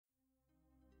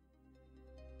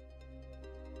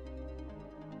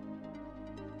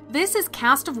This is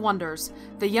Cast of Wonders,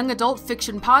 the young adult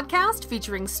fiction podcast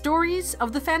featuring stories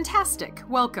of the fantastic.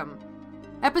 Welcome.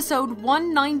 Episode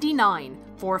 199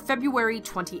 for February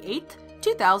 28th,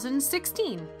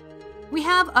 2016. We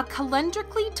have a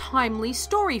calendarically timely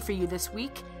story for you this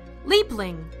week,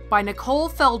 Leapling by Nicole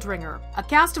Feldringer, a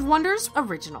Cast of Wonders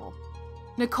original.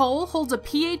 Nicole holds a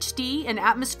PhD in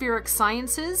atmospheric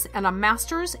sciences and a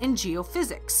master's in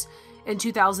geophysics. In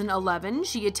 2011,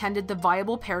 she attended the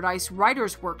Viable Paradise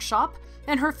Writers' Workshop,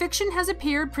 and her fiction has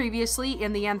appeared previously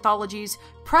in the anthologies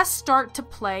Press Start to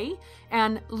Play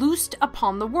and Loosed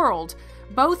Upon the World,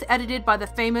 both edited by the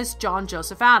famous John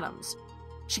Joseph Adams.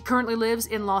 She currently lives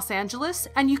in Los Angeles,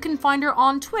 and you can find her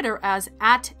on Twitter as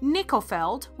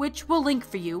 @Nicofeld, which we'll link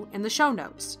for you in the show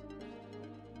notes.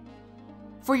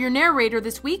 For your narrator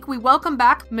this week, we welcome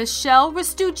back Michelle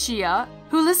Restuccia,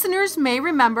 who listeners may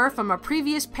remember from a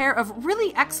previous pair of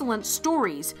really excellent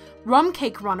stories, Rum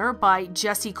Cake Runner by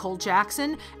Jessie Cole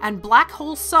Jackson and Black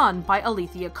Hole Sun by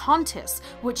Alethea Contis,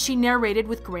 which she narrated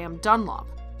with Graham Dunlop.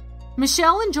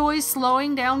 Michelle enjoys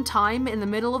slowing down time in the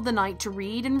middle of the night to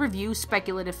read and review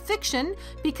speculative fiction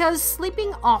because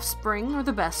sleeping offspring are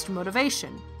the best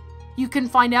motivation. You can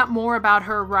find out more about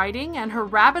her writing and her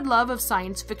rabid love of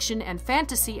science fiction and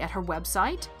fantasy at her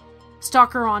website,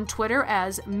 stalk her on Twitter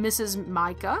as Mrs.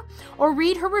 Micah, or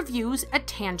read her reviews at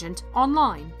Tangent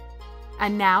Online.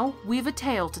 And now, we've a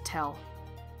tale to tell.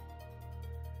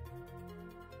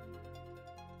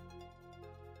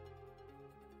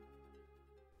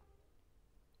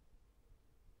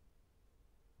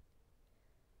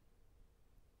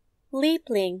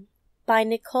 Leapling by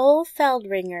Nicole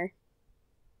Feldringer.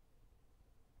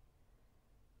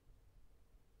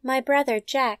 My brother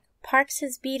Jack parks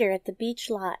his beater at the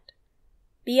beach lot.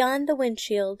 Beyond the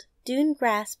windshield, dune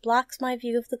grass blocks my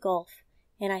view of the Gulf,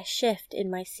 and I shift in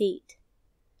my seat.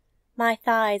 My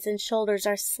thighs and shoulders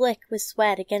are slick with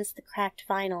sweat against the cracked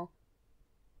vinyl.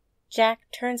 Jack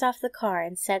turns off the car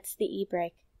and sets the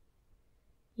e-brake.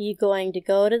 You going to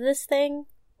go to this thing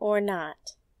or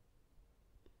not?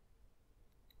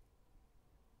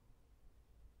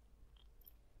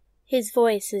 His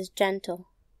voice is gentle.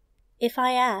 If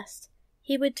I asked,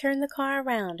 he would turn the car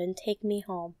around and take me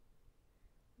home.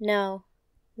 No,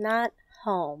 not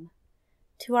home.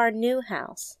 To our new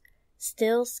house,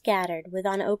 still scattered with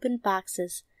unopened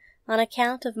boxes on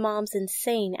account of Mom's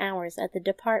insane hours at the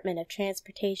Department of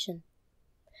Transportation.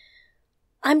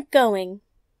 I'm going.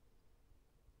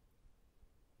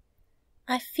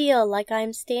 I feel like I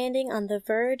am standing on the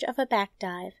verge of a back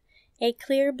dive, a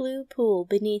clear blue pool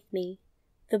beneath me.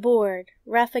 The board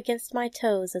rough against my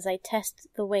toes as I test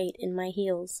the weight in my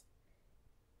heels.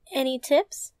 Any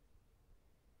tips?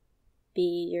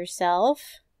 Be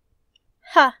yourself.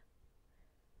 Ha!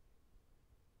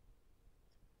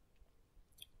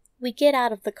 We get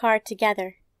out of the car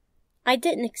together. I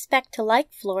didn't expect to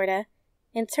like Florida,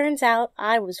 and turns out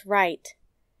I was right.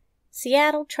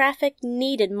 Seattle traffic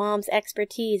needed Mom's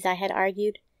expertise, I had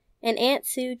argued, and Aunt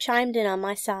Sue chimed in on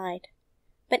my side.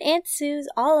 But Aunt Sue's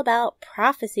all about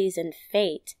prophecies and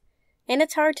fate, and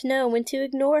it's hard to know when to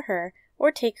ignore her or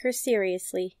take her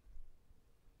seriously.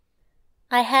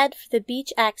 I head for the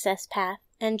beach access path,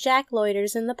 and Jack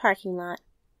loiters in the parking lot.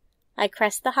 I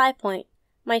crest the high point,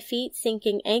 my feet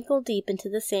sinking ankle-deep into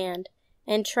the sand,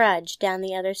 and trudge down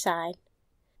the other side.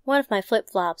 One of my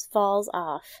flip-flops falls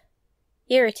off.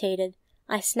 Irritated,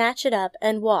 I snatch it up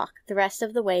and walk the rest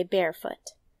of the way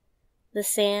barefoot. The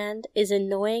sand is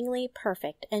annoyingly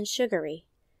perfect and sugary.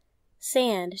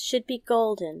 Sand should be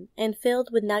golden and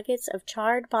filled with nuggets of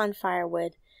charred bonfire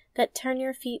wood that turn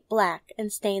your feet black and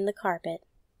stain the carpet.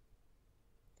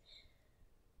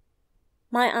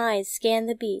 My eyes scan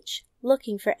the beach,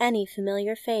 looking for any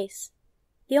familiar face.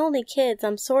 The only kids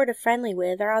I'm sort of friendly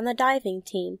with are on the diving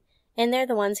team, and they're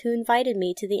the ones who invited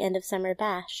me to the end of summer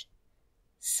bash.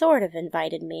 Sort of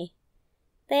invited me.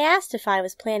 They asked if I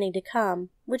was planning to come,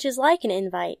 which is like an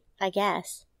invite, I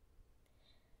guess.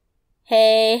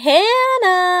 Hey,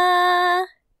 Hannah!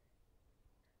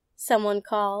 Someone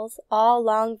calls, all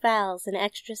long vowels and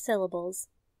extra syllables.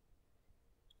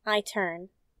 I turn.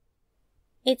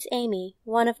 It's Amy,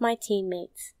 one of my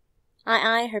teammates.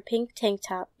 I eye her pink tank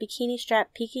top, bikini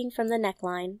strap peeking from the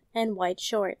neckline, and white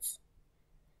shorts.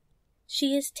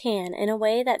 She is tan in a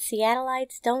way that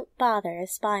Seattleites don't bother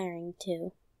aspiring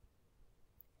to.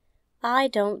 I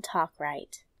don't talk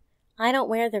right. I don't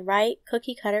wear the right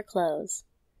cookie-cutter clothes.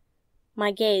 My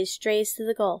gaze strays to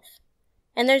the Gulf,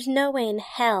 and there's no way in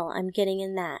hell I'm getting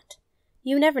in that.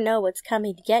 You never know what's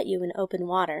coming to get you in open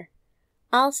water.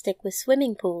 I'll stick with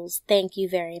swimming pools, thank you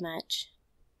very much.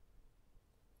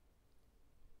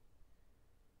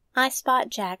 I spot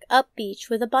Jack up beach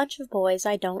with a bunch of boys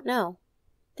I don't know.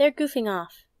 They're goofing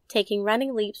off, taking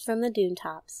running leaps from the dune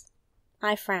tops.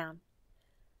 I frown.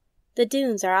 The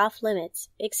dunes are off limits,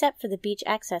 except for the beach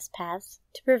access paths,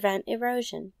 to prevent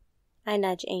erosion. I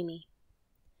nudge Amy.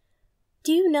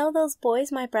 Do you know those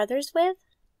boys my brother's with?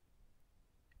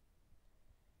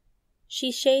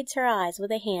 She shades her eyes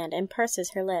with a hand and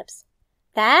purses her lips.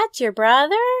 That's your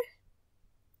brother?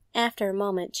 After a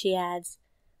moment, she adds,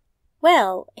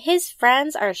 Well, his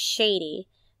friends are shady.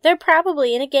 They're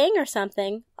probably in a gang or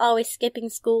something, always skipping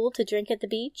school to drink at the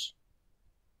beach.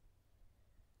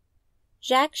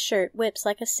 Jack's shirt whips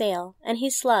like a sail, and he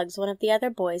slugs one of the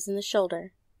other boys in the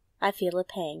shoulder. I feel a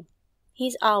pang.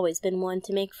 He's always been one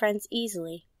to make friends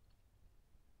easily.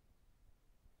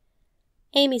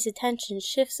 Amy's attention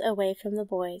shifts away from the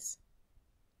boys.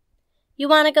 You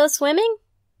want to go swimming?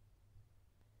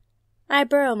 I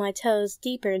burrow my toes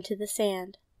deeper into the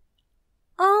sand.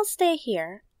 I'll stay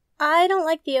here. I don't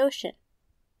like the ocean.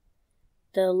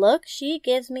 The look she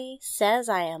gives me says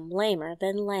I am lamer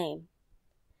than lame.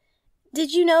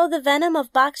 Did you know the venom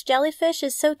of box jellyfish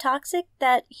is so toxic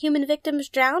that human victims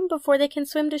drown before they can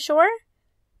swim to shore?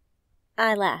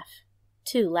 I laugh,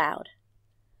 too loud.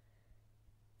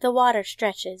 The water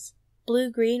stretches,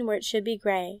 blue-green where it should be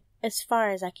gray, as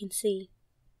far as I can see.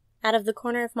 Out of the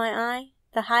corner of my eye,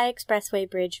 the high expressway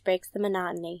bridge breaks the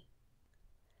monotony.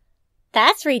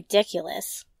 That's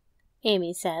ridiculous,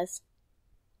 Amy says.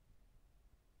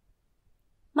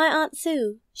 My Aunt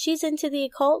Sue, she's into the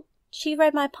occult. She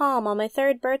read my palm on my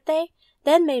 3rd birthday,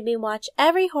 then made me watch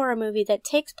every horror movie that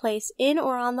takes place in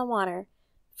or on the water.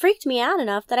 Freaked me out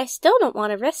enough that I still don't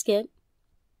want to risk it.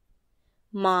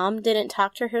 Mom didn't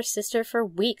talk to her sister for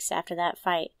weeks after that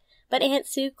fight, but Aunt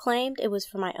Sue claimed it was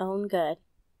for my own good.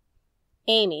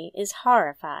 Amy is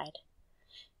horrified.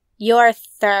 Your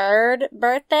 3rd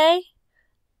birthday?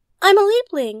 I'm a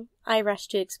Leapling, I rush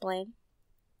to explain.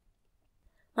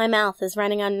 My mouth is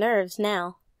running on nerves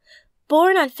now.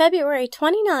 Born on February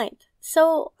 29th,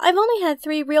 so I've only had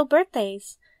 3 real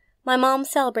birthdays. My mom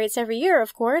celebrates every year,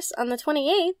 of course, on the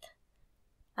 28th.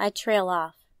 I trail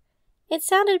off. It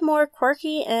sounded more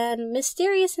quirky and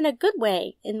mysterious in a good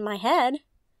way in my head.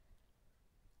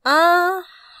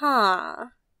 Uh-huh.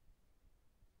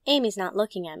 Amy's not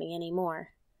looking at me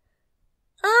anymore.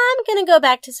 I'm gonna go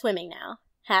back to swimming now.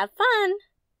 Have fun.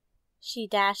 She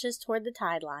dashes toward the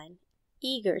tide line,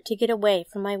 eager to get away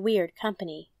from my weird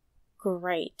company.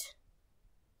 Great.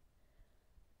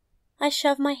 I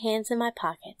shove my hands in my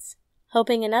pockets,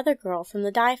 hoping another girl from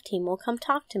the dive team will come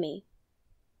talk to me.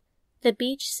 The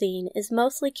beach scene is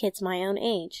mostly kids my own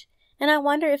age, and I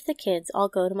wonder if the kids all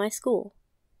go to my school.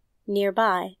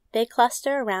 Nearby, they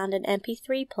cluster around an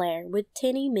MP3 player with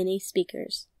tinny-mini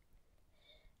speakers.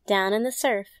 Down in the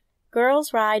surf,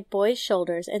 girls ride boys'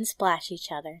 shoulders and splash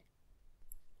each other.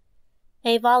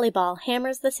 A volleyball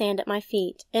hammers the sand at my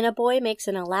feet, and a boy makes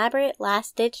an elaborate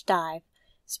last-ditch dive,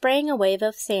 spraying a wave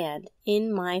of sand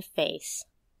in my face.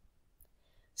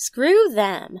 Screw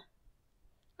them!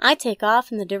 I take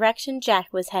off in the direction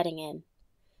Jack was heading in.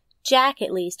 Jack,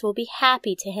 at least, will be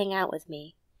happy to hang out with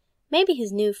me. Maybe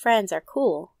his new friends are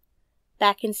cool.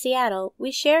 Back in Seattle,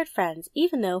 we shared friends,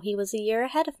 even though he was a year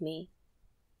ahead of me.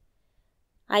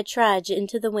 I trudge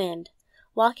into the wind,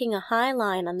 walking a high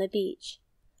line on the beach.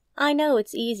 I know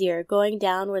it's easier going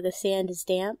down where the sand is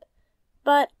damp,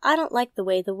 but I don't like the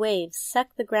way the waves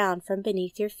suck the ground from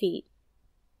beneath your feet.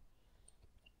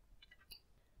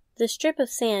 The strip of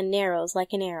sand narrows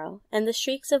like an arrow, and the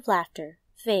shrieks of laughter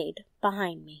fade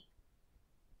behind me.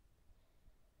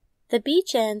 The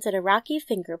beach ends at a rocky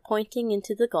finger pointing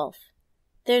into the Gulf.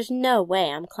 There's no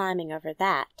way I'm climbing over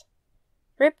that.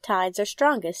 Riptides are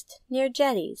strongest near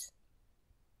jetties.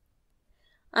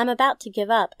 I'm about to give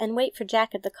up and wait for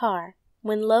Jack at the car,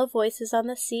 when low voices on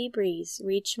the sea breeze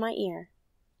reach my ear.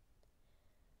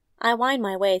 I wind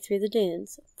my way through the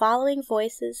dunes, following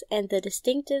voices and the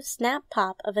distinctive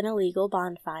snap-pop of an illegal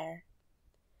bonfire.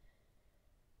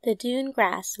 The dune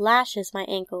grass lashes my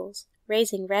ankles,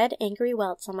 raising red, angry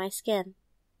welts on my skin.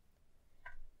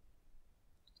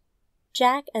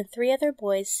 Jack and 3 other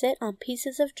boys sit on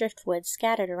pieces of driftwood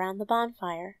scattered around the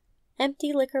bonfire.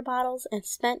 Empty liquor bottles and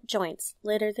spent joints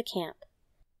litter the camp.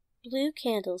 Blue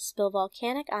candles spill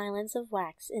volcanic islands of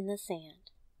wax in the sand.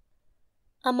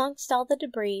 Amongst all the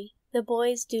debris, the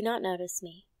boys do not notice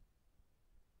me.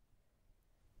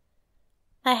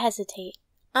 I hesitate.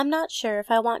 I'm not sure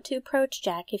if I want to approach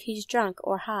Jack if he's drunk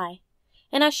or high,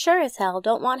 and I sure as hell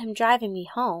don't want him driving me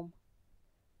home.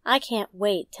 I can't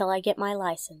wait till I get my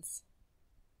license.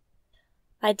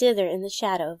 I dither in the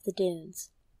shadow of the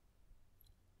dunes.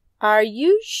 Are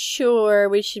you sure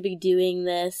we should be doing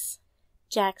this?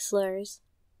 Jack slurs.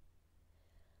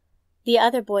 The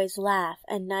other boys laugh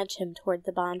and nudge him toward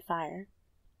the bonfire.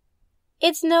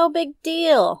 It's no big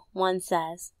deal, one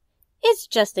says. It's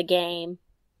just a game.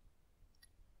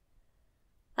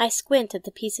 I squint at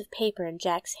the piece of paper in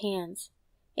Jack's hands.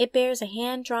 It bears a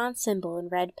hand-drawn symbol in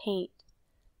red paint.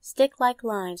 Stick-like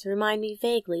lines remind me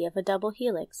vaguely of a double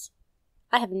helix.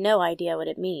 I have no idea what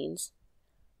it means.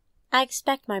 I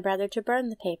expect my brother to burn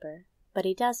the paper, but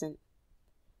he doesn't.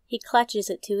 He clutches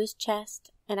it to his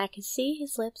chest, and I can see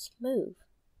his lips move.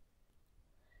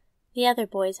 The other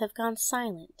boys have gone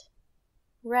silent,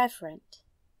 reverent.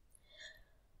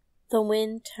 The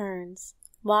wind turns,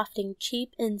 wafting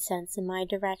cheap incense in my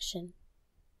direction.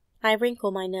 I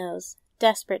wrinkle my nose,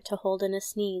 desperate to hold in a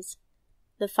sneeze.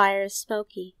 The fire is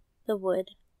smoky, the wood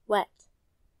wet.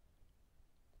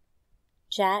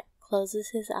 Jack closes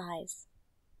his eyes.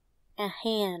 A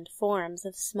hand forms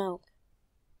of smoke.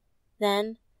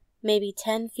 Then, maybe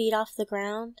 10 feet off the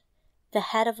ground, the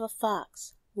head of a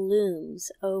fox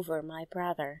looms over my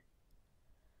brother.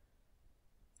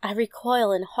 I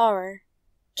recoil in horror.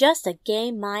 Just a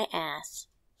game, my ass.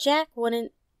 Jack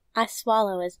wouldn't... I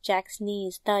swallow as Jack's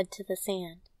knees thud to the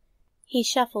sand. He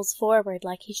shuffles forward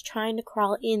like he's trying to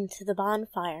crawl into the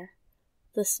bonfire.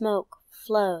 The smoke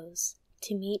flows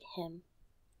to meet him.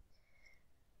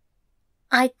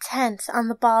 I tense on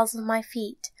the balls of my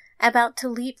feet, about to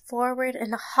leap forward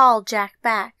and haul Jack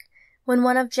back, when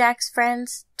one of Jack's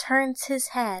friends turns his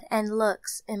head and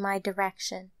looks in my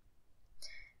direction.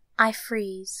 I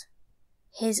freeze.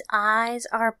 His eyes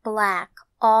are black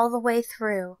all the way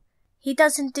through. He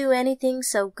doesn't do anything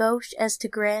so gauche as to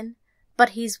grin, but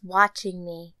he's watching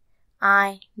me.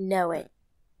 I know it.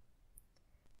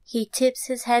 He tips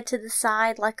his head to the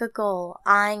side like a gull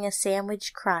eyeing a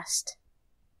sandwich crust.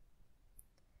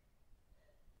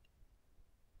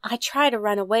 I try to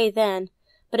run away then,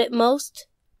 but at most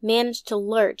manage to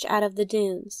lurch out of the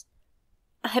dunes.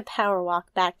 I power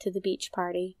walk back to the beach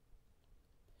party,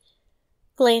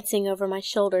 glancing over my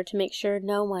shoulder to make sure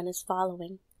no one is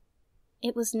following.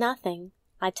 It was nothing,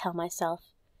 I tell myself,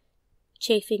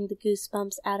 chafing the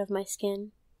goosebumps out of my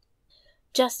skin.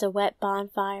 Just a wet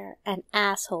bonfire and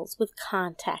assholes with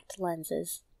contact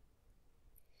lenses.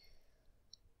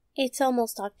 It's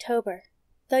almost October,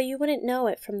 though you wouldn't know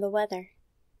it from the weather.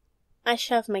 I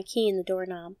shove my key in the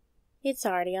doorknob. It's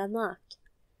already unlocked.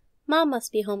 Mom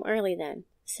must be home early then,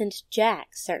 since Jack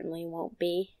certainly won't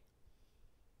be.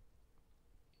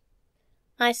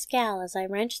 I scowl as I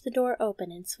wrench the door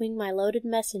open and swing my loaded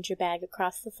messenger bag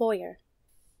across the foyer.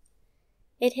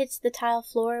 It hits the tile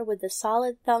floor with the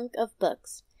solid thunk of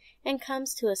books and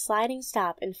comes to a sliding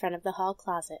stop in front of the hall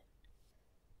closet.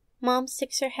 Mom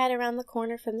sticks her head around the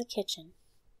corner from the kitchen.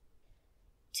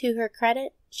 To her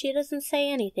credit, she doesn't say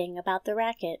anything about the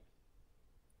racket.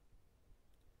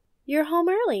 "You're home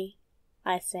early,"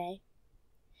 I say.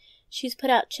 She's put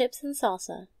out chips and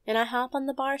salsa, and I hop on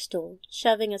the bar stool,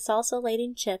 shoving a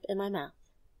salsa-laden chip in my mouth.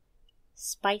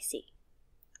 Spicy.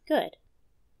 Good.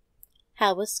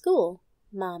 "How was school?"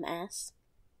 Mom asks.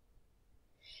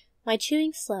 My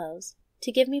chewing slows,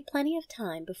 to give me plenty of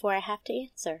time before I have to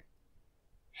answer.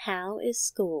 How is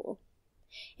school?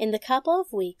 In the couple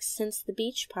of weeks since the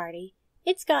beach party,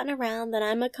 it's gotten around that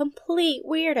I'm a complete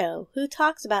weirdo who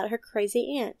talks about her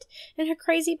crazy aunt and her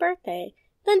crazy birthday,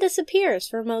 then disappears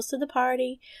for most of the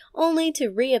party, only to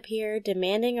reappear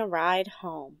demanding a ride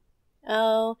home.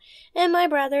 Oh, and my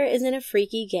brother is in a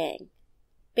freaky gang.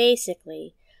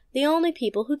 Basically, the only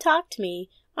people who talk to me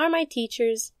are my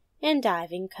teachers and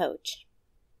diving coach.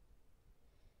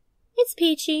 "It's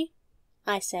peachy,"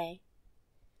 I say.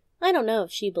 I don't know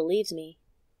if she believes me.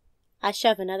 I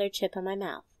shove another chip in my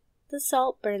mouth. The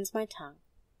salt burns my tongue.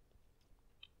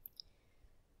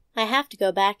 I have to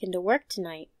go back into work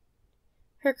tonight.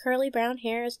 Her curly brown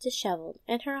hair is disheveled,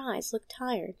 and her eyes look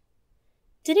tired.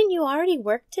 "Didn't you already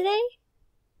work today?"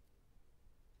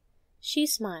 She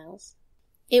smiles.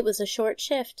 It was a short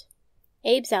shift.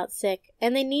 Abe's out sick,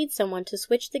 and they need someone to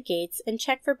switch the gates and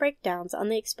check for breakdowns on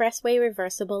the expressway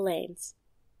reversible lanes.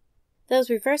 Those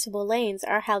reversible lanes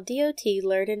are how DOT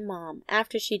lured in Mom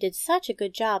after she did such a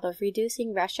good job of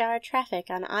reducing rush hour traffic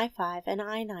on I-5 and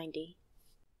I-90.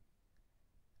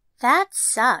 "That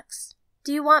sucks.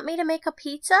 Do you want me to make a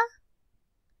pizza?"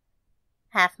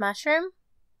 "Half mushroom?"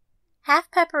 "Half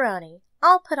pepperoni.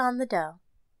 I'll put on the dough."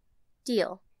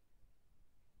 "Deal."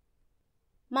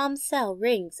 Mom's cell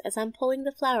rings as I'm pulling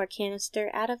the flour canister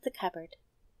out of the cupboard.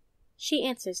 She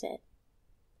answers it.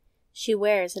 She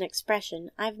wears an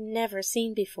expression I've never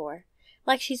seen before,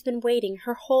 like she's been waiting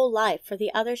her whole life for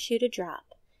the other shoe to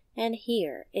drop, and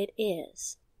here it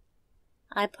is.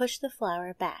 I push the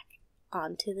flower back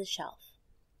onto the shelf.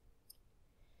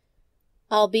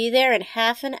 "I'll be there in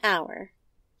half an hour,"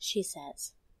 she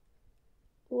says.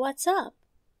 "What's up?"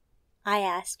 I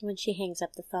ask when she hangs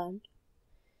up the phone.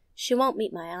 She won't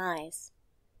meet my eyes.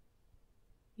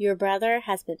 "Your brother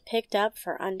has been picked up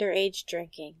for underage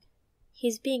drinking.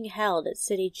 He's being held at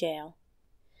city jail."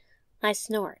 I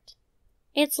snort.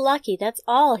 It's lucky that's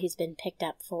all he's been picked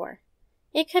up for.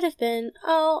 It could have been,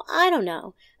 I don't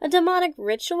know, a demonic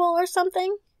ritual or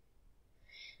something.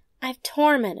 I've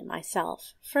tormented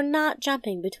myself for not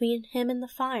jumping between him and the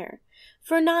fire,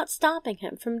 for not stopping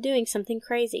him from doing something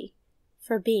crazy,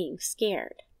 for being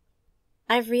scared.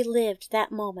 I've relived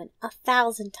that moment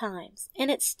 1,000 times,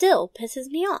 and it still pisses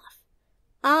me off.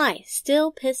 I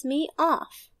still piss me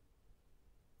off.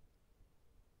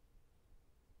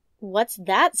 "What's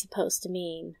that supposed to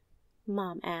mean?"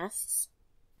 Mom asks.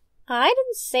 "I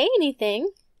didn't say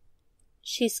anything."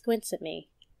 She squints at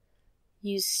me.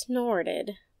 "You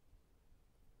snorted."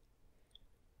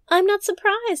 "I'm not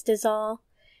surprised, is all.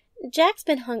 Jack's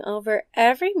been hung over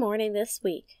every morning this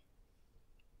week."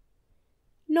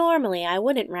 Normally I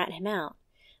wouldn't rat him out,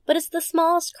 but it's the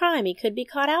smallest crime he could be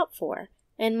caught out for,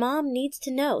 and Mom needs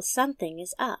to know something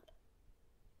is up.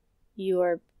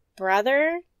 "Your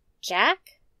brother,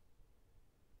 Jack?"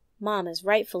 Mom is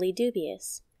rightfully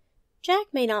dubious.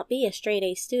 Jack may not be a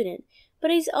straight-A student,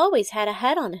 but he's always had a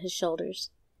head on his shoulders.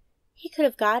 He could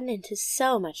have gotten into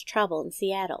so much trouble in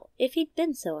Seattle if he'd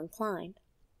been so inclined.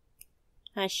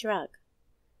 I shrug.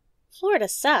 "Florida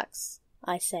sucks,"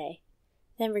 I say,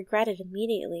 then regret it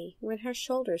immediately when her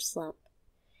shoulders slump.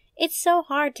 It's so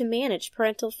hard to manage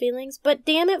parental feelings, but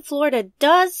damn it, Florida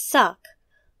does suck.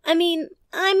 I mean,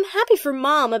 I'm happy for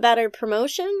Mom about her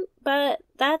promotion, but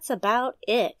that's about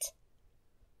it.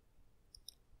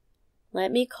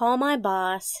 Let me call my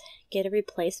boss, get a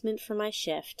replacement for my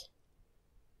shift.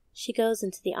 She goes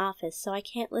into the office, so I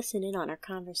can't listen in on our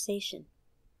conversation.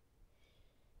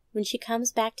 When she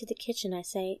comes back to the kitchen, I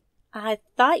say, "I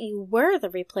thought you were the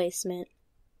replacement."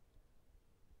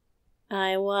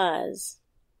 "I was."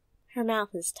 Her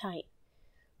mouth is tight.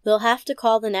 "They'll have to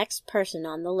call the next person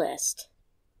on the list."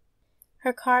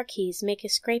 Her car keys make a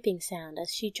scraping sound as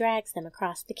she drags them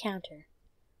across the counter.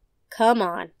 "Come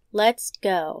on, let's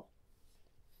go."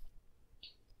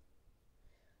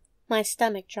 My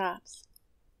stomach drops.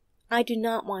 I do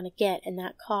not want to get in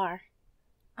that car.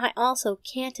 I also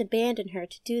can't abandon her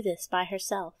to do this by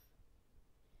herself.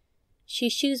 She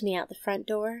shoos me out the front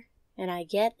door, and I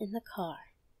get in the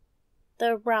car.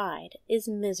 The ride is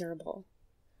miserable.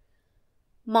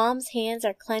 Mom's hands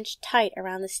are clenched tight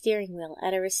around the steering wheel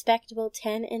at a respectable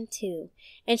 10-2,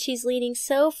 and she's leaning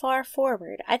so far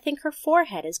forward I think her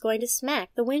forehead is going to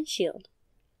smack the windshield.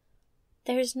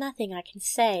 There's nothing I can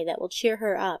say that will cheer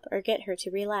her up or get her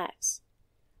to relax.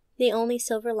 The only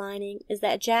silver lining is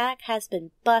that Jack has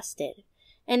been busted,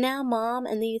 and now Mom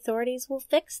and the authorities will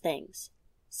fix things.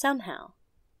 Somehow.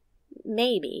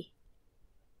 Maybe.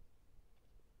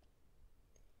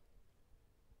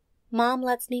 Mom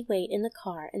lets me wait in the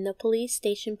car in the police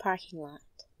station parking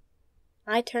lot.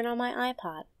 I turn on my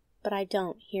iPod, but I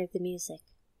don't hear the music.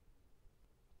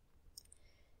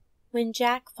 When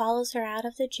Jack follows her out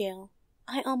of the jail,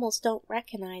 I almost don't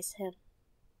recognize him.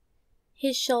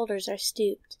 His shoulders are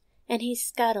stooped, and he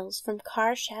scuttles from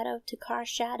car shadow to car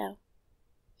shadow.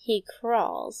 He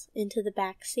crawls into the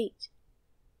back seat.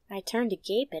 I turn to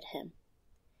gape at him.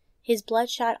 His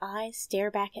bloodshot eyes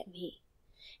stare back at me,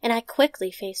 and I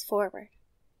quickly face forward.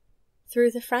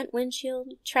 Through the front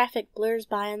windshield, traffic blurs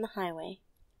by on the highway.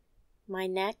 My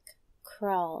neck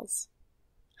crawls.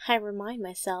 I remind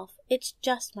myself it's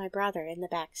just my brother in the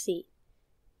back seat.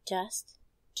 Just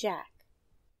Jack.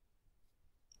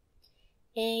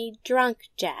 A drunk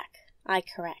Jack, I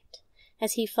correct,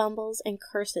 as he fumbles and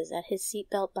curses at his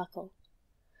seatbelt buckle.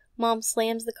 Mom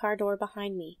slams the car door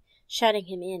behind me, shutting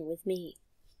him in with me.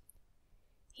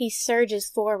 He surges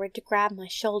forward to grab my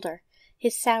shoulder,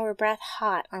 his sour breath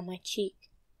hot on my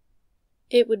cheek.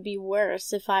 It would be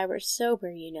worse if I were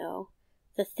sober, you know.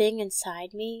 The thing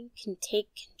inside me can take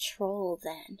control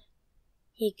then.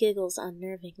 He giggles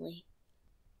unnervingly.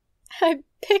 I'm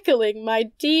pickling my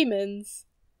demons.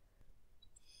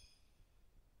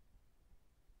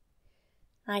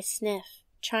 I sniff,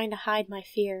 trying to hide my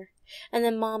fear, and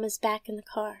then Mom is back in the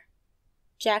car.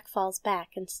 Jack falls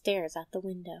back and stares out the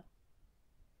window.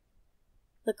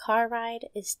 The car ride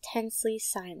is tensely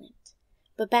silent,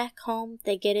 but back home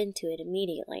they get into it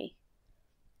immediately.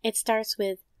 It starts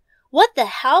with, "What the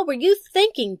hell were you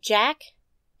thinking, Jack?"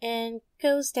 and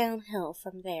goes downhill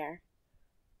from there.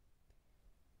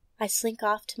 I slink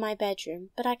off to my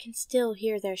bedroom, but I can still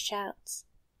hear their shouts.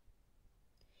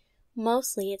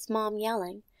 Mostly it's Mom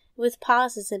yelling, with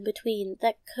pauses in between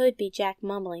that could be Jack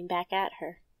mumbling back at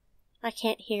her. I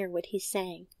can't hear what he's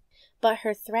saying, but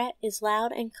her threat is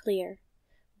loud and clear.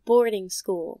 Boarding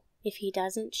school if he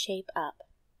doesn't shape up.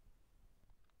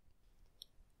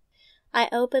 I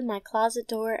open my closet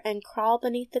door and crawl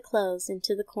beneath the clothes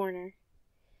into the corner.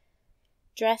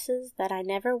 Dresses that I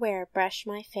never wear brush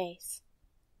my face.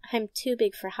 I'm too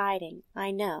big for hiding,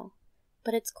 I know,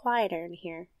 but it's quieter in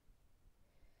here.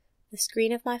 The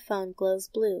screen of my phone glows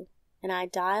blue, and I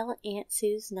dial Aunt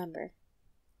Sue's number.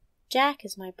 Jack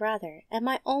is my brother and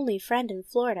my only friend in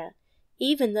Florida,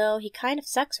 even though he kind of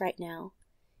sucks right now.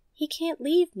 He can't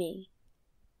leave me.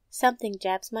 Something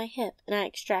jabs my hip, and I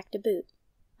extract a boot.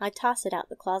 I toss it out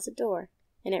the closet door,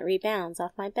 and it rebounds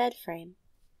off my bed frame.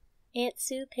 Aunt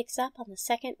Sue picks up on the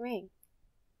second ring.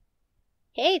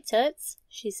 "Hey, Toots,"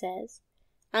 she says.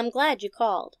 "I'm glad you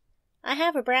called. I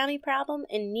have a brownie problem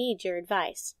and need your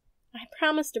advice. I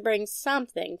promised to bring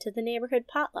something to the neighborhood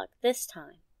potluck this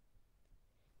time."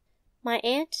 My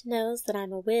aunt knows that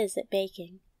I'm a whiz at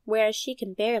baking, whereas she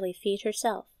can barely feed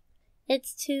herself.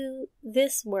 It's too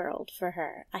this world for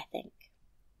her, I think.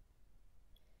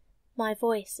 My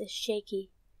voice is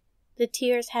shaky. The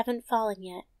tears haven't fallen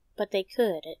yet, but they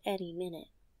could at any minute.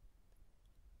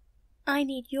 I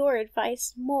need your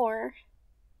advice more.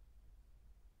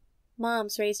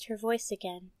 Mom's raised her voice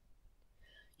again.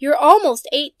 "You're almost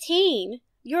 18.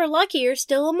 You're lucky you're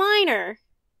still a minor."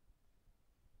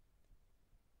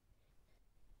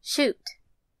 Shoot.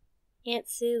 Aunt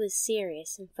Sue is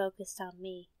serious and focused on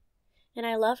me, and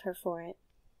I love her for it.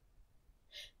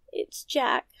 "It's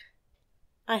Jack."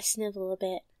 I snivel a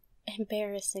bit.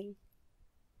 Embarrassing.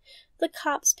 "The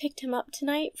cops picked him up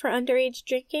tonight for underage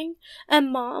drinking,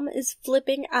 and Mom is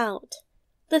flipping out.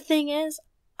 The thing is,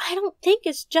 I don't think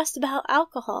it's just about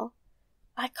alcohol.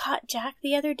 I caught Jack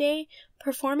the other day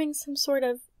performing some sort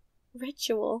of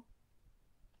ritual."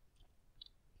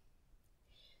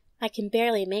 I can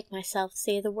barely make myself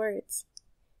say the words.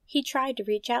 He tried to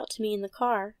reach out to me in the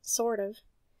car, sort of.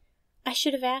 I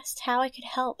should have asked how I could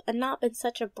help and not been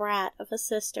such a brat of a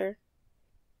sister.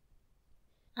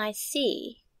 "I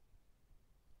see."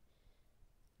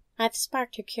 I've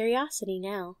sparked her curiosity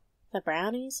now. The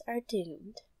brownies are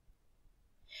doomed.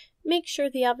 "Make sure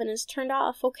the oven is turned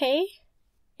off, okay?"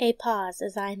 A pause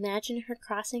as I imagine her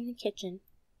crossing the kitchen.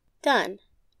 "Done.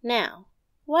 Now,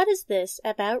 what is this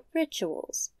about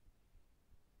rituals?"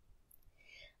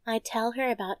 I tell her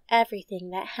about everything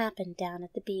that happened down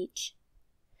at the beach.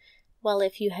 "Well,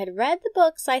 if you had read the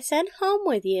books I sent home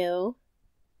with you..."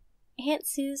 Aunt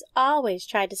Sue's always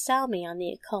tried to sell me on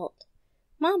the occult.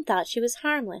 Mom thought she was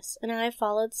harmless, and I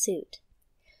followed suit,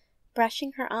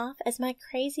 brushing her off as my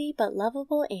crazy but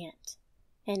lovable aunt.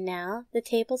 And now the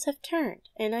tables have turned,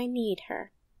 and I need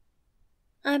her.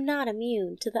 I'm not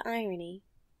immune to the irony.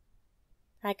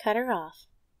 I cut her off.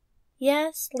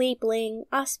 "Yes, Leapling,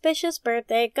 auspicious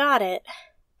birthday, got it.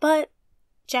 But,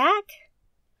 Jack?"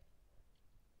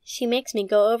 She makes me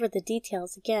go over the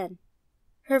details again.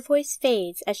 Her voice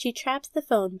fades as she traps the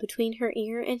phone between her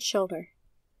ear and shoulder.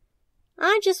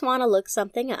 "I just want to look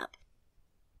something up."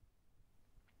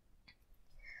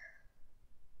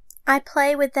 I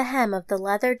play with the hem of the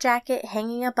leather jacket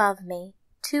hanging above me,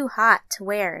 too hot to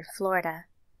wear in Florida.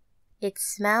 It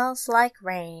smells like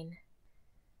rain.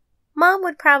 Mom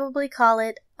would probably call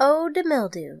it eau de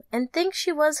mildew and think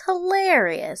she was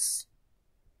hilarious.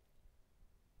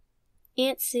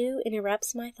 Aunt Sue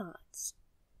interrupts my thoughts.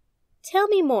 "Tell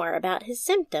me more about his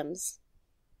symptoms."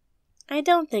 I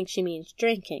don't think she means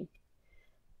drinking.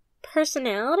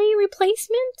 "Personality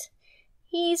replacement?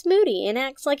 He's moody and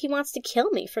acts like he wants to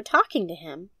kill me for talking to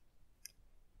him."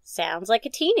 "Sounds like a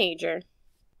teenager."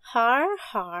 Har,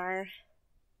 har.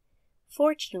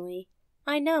 Fortunately,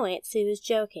 I know Aunt Sue is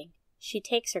joking. She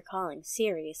takes her calling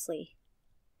seriously.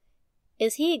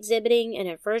 "Is he exhibiting an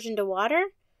aversion to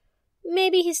water?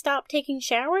 Maybe he stopped taking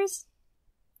showers?"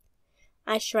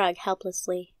 I shrug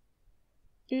helplessly.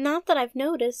 "Not that I've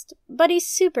noticed, but he's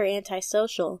super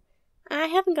antisocial. I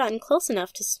haven't gotten close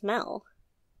enough to smell.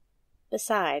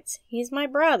 Besides, he's my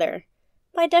brother.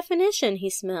 By definition, he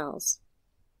smells."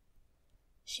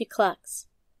 She clucks.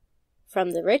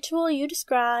 "From the ritual you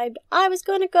described, I was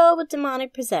going to go with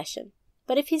demonic possession.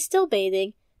 But if he's still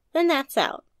bathing, then that's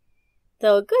out.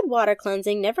 Though a good water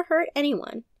cleansing never hurt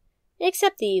anyone,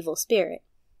 except the evil spirit."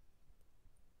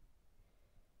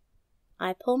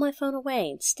 I pull my phone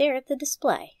away and stare at the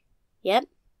display. Yep,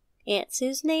 Aunt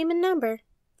Sue's name and number.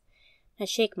 I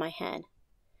shake my head.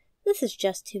 This is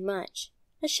just too much.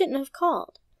 I shouldn't have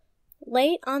called.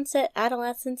 Late onset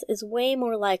adolescence is way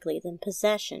more likely than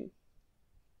possession.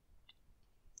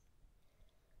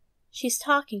 She's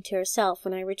talking to herself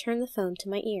when I return the phone to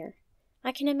my ear.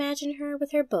 I can imagine her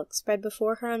with her book spread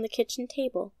before her on the kitchen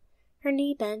table, her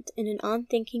knee bent in an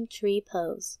unthinking tree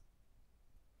pose.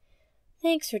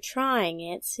 "Thanks for trying,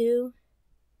 Aunt Sue."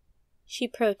 She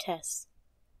protests.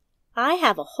 "I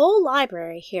have a whole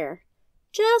library here.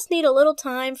 Just need a little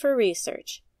time for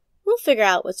research. We'll figure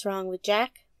out what's wrong with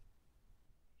Jack."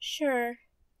 "Sure.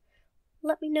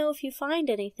 Let me know if you find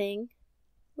anything.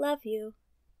 Love you."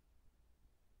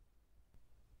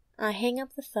 I hang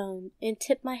up the phone and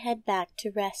tip my head back to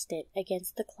rest it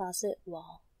against the closet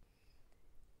wall.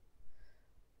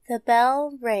 The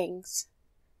bell rings.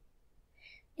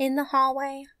 In the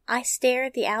hallway, I stare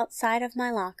at the outside of my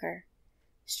locker.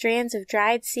 Strands of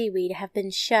dried seaweed have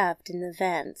been shoved in the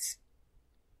vents.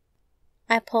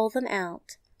 I pull them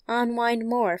out, unwind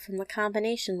more from the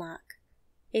combination lock.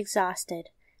 Exhausted,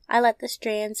 I let the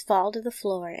strands fall to the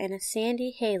floor in a sandy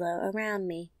halo around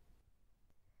me.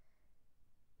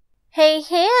 "Hey,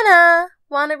 Hannah,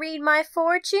 want to read my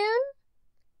fortune?"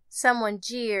 Someone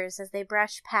jeers as they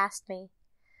brush past me.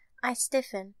 I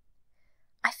stiffen.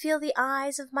 I feel the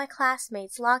eyes of my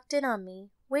classmates locked in on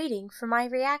me, waiting for my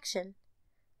reaction.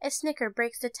 A snicker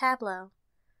breaks the tableau.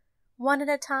 One at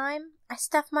a time, I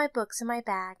stuff my books in my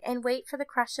bag and wait for the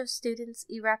crush of students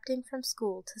erupting from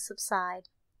school to subside.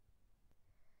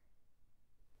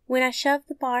 When I shove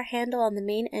the bar handle on the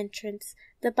main entrance,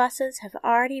 the buses have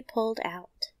already pulled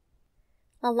out.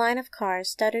 A line of cars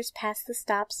stutters past the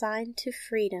stop sign to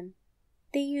freedom,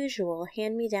 the usual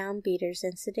hand-me-down beaters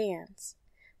and sedans,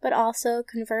 but also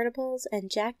convertibles and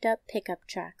jacked-up pickup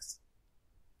trucks.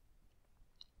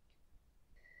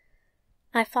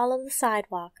 I follow the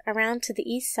sidewalk around to the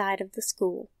east side of the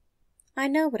school. I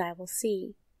know what I will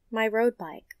see. My road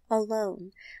bike,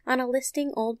 alone, on a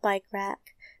listing old bike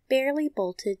rack, barely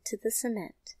bolted to the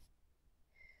cement.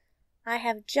 I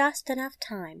have just enough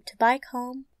time to bike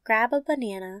home, grab a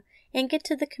banana, and get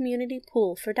to the community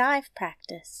pool for dive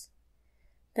practice.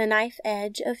 The knife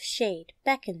edge of shade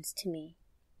beckons to me.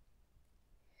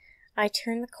 I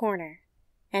turn the corner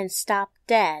and stop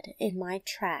dead in my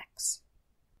tracks.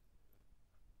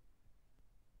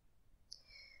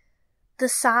 The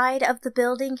side of the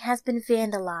building has been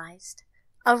vandalized.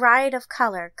 A riot of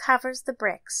color covers the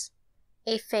bricks.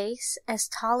 A face as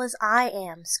tall as I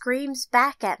am screams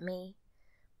back at me.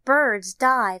 Birds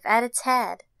dive at its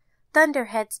head.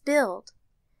 Thunderheads build.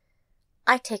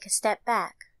 I take a step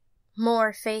back.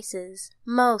 More faces,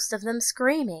 most of them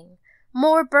screaming.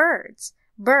 More birds,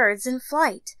 birds in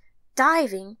flight,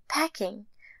 diving, pecking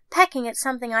at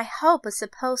something I hope is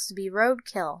supposed to be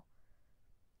roadkill.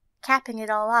 Capping it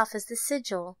all off is the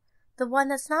sigil, the one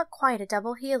that's not quite a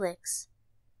double helix.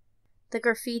 The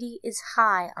graffiti is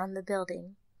high on the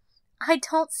building. I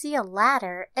don't see a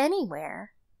ladder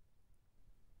anywhere.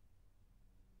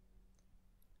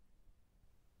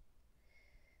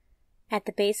 At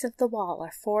the base of the wall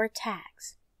are 4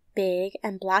 tags, big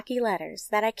and blocky letters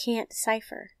that I can't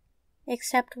decipher,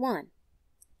 except one,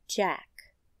 Jack.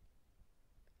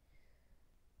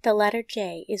 The letter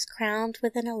J is crowned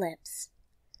with an ellipse.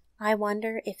 I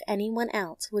wonder if anyone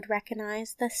else would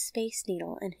recognize the space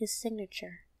needle in his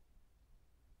signature.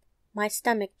 My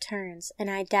stomach turns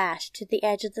and I dash to the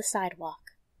edge of the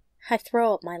sidewalk. I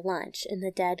throw up my lunch in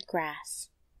the dead grass.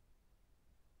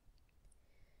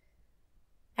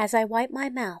 As I wipe my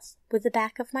mouth with the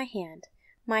back of my hand,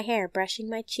 my hair brushing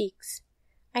my cheeks,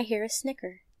 I hear a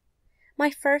snicker.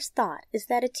 My first thought is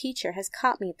that a teacher has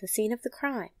caught me at the scene of the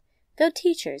crime, though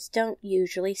teachers don't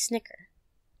usually snicker.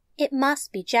 It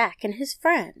must be Jack and his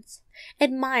friends,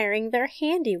 admiring their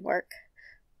handiwork,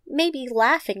 maybe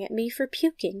laughing at me for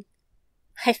puking.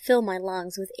 I fill my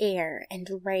lungs with air and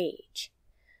rage.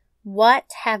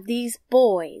 What have these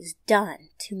boys done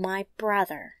to my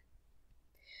brother?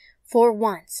 For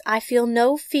once I feel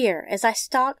no fear as I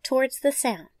stalk towards the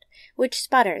sound, which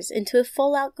sputters into a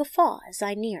full-out guffaw as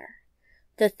I near.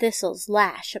 The thistles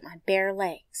lash at my bare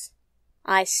legs.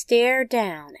 I stare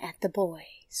down at the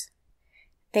boys.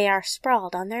 They are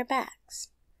sprawled on their backs.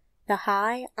 The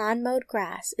high, unmowed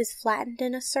grass is flattened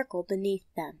in a circle beneath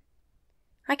them.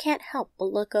 I can't help but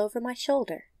look over my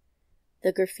shoulder.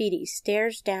 The graffiti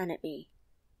stares down at me,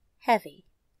 heavy,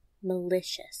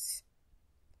 malicious.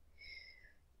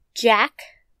 "Jack,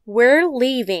 we're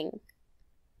leaving."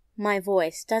 My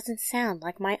voice doesn't sound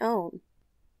like my own.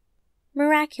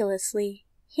 Miraculously,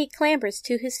 he clambers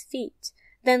to his feet,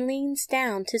 then leans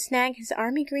down to snag his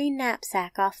army green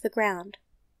knapsack off the ground.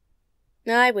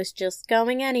 "I was just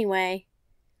going anyway."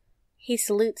 He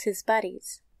salutes his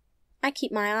buddies. I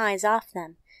keep my eyes off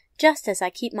them, just as I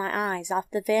keep my eyes off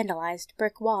the vandalized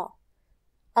brick wall.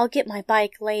 I'll get my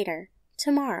bike later,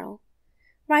 tomorrow.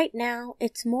 Right now,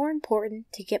 it's more important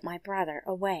to get my brother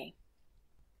away.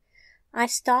 I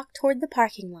stalk toward the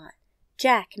parking lot,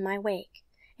 Jack in my wake,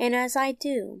 and as I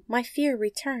do, my fear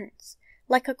returns,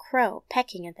 like a crow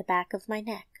pecking at the back of my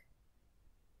neck.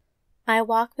 I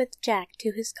walk with Jack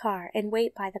to his car and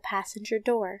wait by the passenger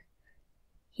door.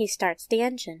 He starts the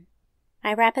engine.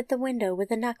 I rap at the window with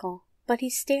a knuckle, but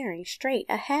he's staring straight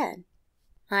ahead.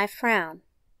 I frown.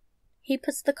 He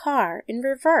puts the car in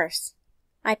reverse.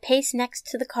 I pace next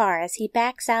to the car as he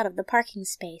backs out of the parking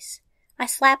space. I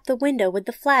slap the window with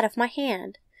the flat of my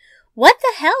hand. "What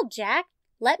the hell, Jack?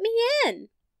 Let me in!"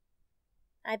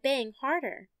 I bang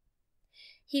harder.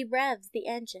 He revs the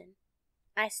engine.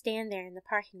 I stand there in the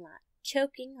parking lot,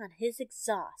 choking on his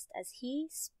exhaust as he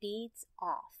speeds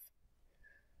off.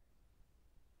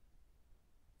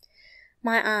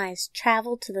 My eyes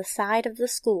travel to the side of the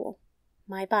school,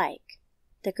 my bike,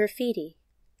 the graffiti,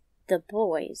 the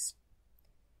boys.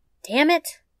 Damn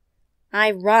it!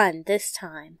 I run this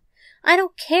time. I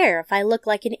don't care if I look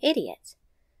like an idiot.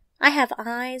 I have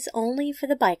eyes only for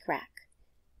the bike rack.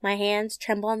 My hands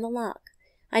tremble on the lock.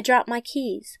 I drop my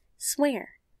keys,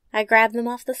 swear. I grab them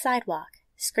off the sidewalk,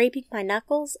 scraping my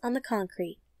knuckles on the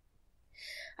concrete.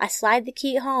 I slide the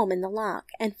key home in the lock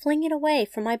and fling it away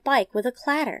from my bike with a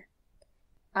clatter.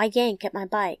 I yank at my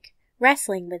bike,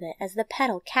 wrestling with it as the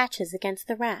pedal catches against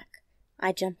the rack.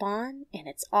 I jump on, and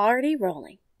it's already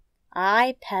rolling.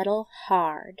 I pedal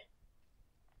hard.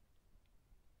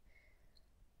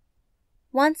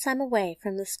 Once I'm away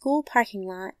from the school parking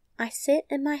lot, I sit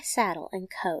in my saddle and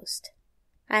coast.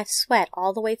 I have sweat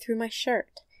all the way through my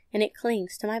shirt, and it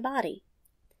clings to my body.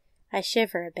 I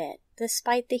shiver a bit,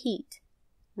 despite the heat.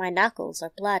 My knuckles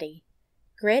are bloody.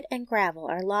 Grit and gravel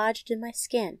are lodged in my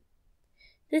skin.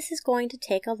 This is going to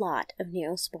take a lot of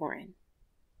Neosporin.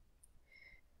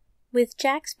 With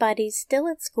Jack's buddies still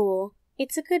at school,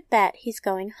 it's a good bet he's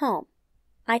going home.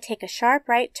 I take a sharp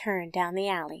right turn down the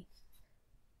alley.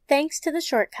 Thanks to the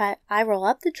shortcut, I roll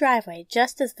up the driveway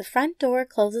just as the front door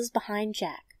closes behind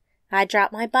Jack. I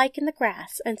drop my bike in the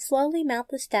grass and slowly mount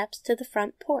the steps to the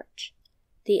front porch.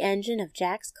 The engine of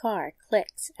Jack's car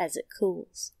clicks as it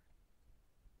cools.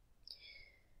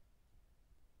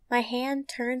 My hand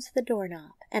turns the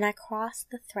doorknob, and I cross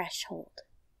the threshold.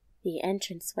 The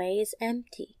entranceway is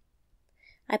empty.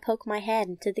 I poke my head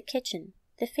into the kitchen,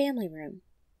 the family room.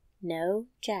 No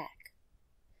Jack.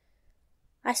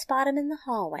 I spot him in the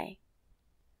hallway.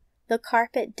 The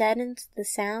carpet deadens the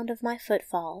sound of my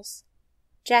footfalls.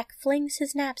 Jack flings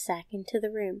his knapsack into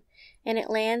the room, and it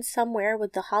lands somewhere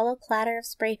with the hollow clatter of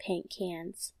spray paint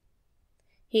cans.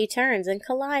 He turns and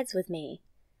collides with me.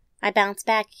 I bounce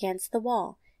back against the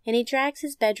wall, and he drags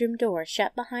his bedroom door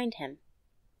shut behind him.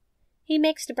 He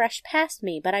makes to brush past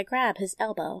me, but I grab his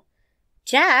elbow.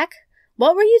 "Jack,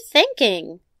 what were you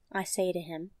thinking?" I say to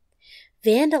him.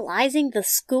 "Vandalizing the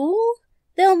school?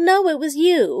 They'll know it was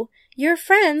you. Your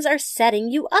friends are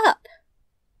setting you up."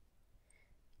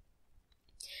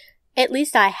 "At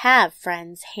least I have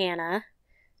friends, Hannah.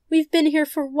 We've been here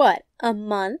for what, a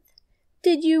month?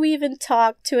 Did you even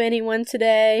talk to anyone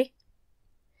today?"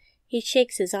 He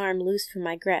shakes his arm loose from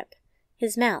my grip.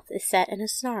 His mouth is set in a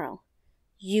snarl.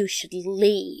 "You should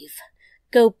leave.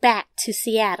 Go back to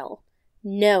Seattle.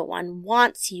 No one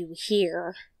wants you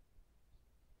here."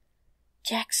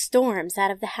 Jack storms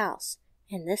out of the house,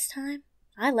 and this time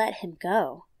I let him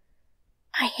go.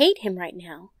 I hate him right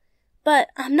now, but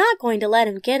I'm not going to let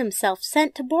him get himself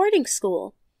sent to boarding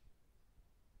school.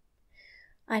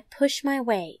 I push my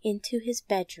way into his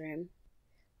bedroom.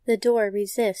 The door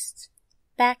resists,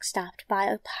 backstopped by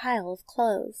a pile of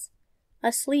clothes.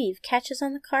 A sleeve catches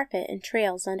on the carpet and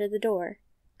trails under the door.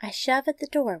 I shove at the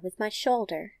door with my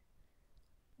shoulder.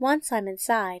 Once I'm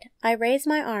inside, I raise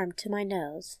my arm to my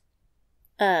nose.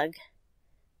 Ugh.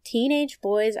 Teenage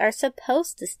boys are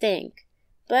supposed to stink,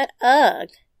 but ugh.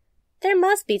 There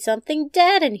must be something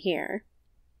dead in here.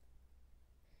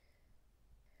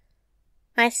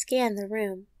 I scan the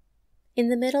room. In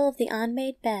the middle of the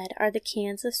unmade bed are the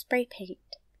cans of spray paint.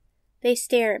 They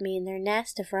stare at me in their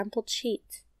nest of rumpled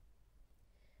sheets.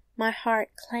 My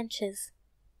heart clenches.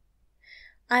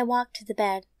 I walk to the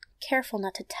bed, careful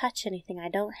not to touch anything I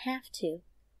don't have to.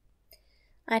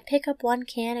 I pick up one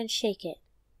can and shake it.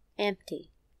 Empty.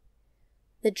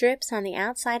 The drips on the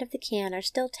outside of the can are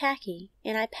still tacky,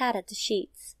 and I pat at the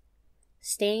sheets.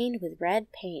 Stained with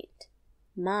red paint.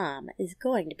 Mom is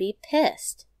going to be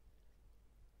pissed.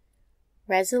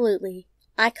 Resolutely,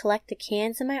 I collect the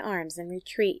cans in my arms and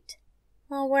retreat.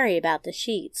 I'll worry about the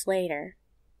sheets later.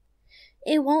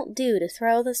 It won't do to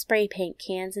throw the spray paint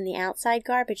cans in the outside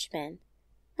garbage bin.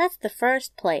 That's the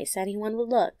first place anyone would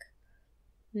look.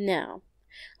 No,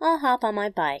 I'll hop on my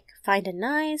bike, find a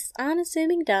nice,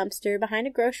 unassuming dumpster behind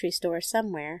a grocery store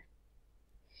somewhere.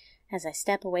 As I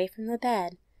step away from the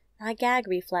bed, my gag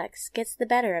reflex gets the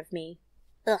better of me.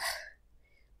 Ugh!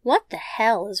 What the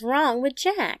hell is wrong with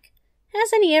Jack?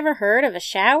 Hasn't he ever heard of a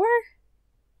shower?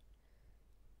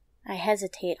 I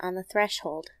hesitate on the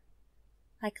threshold.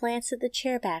 I glance at the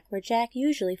chair back where Jack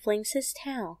usually flings his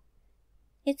towel.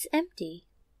 It's empty.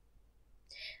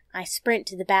 I sprint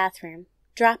to the bathroom,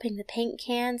 dropping the paint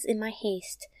cans in my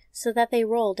haste so that they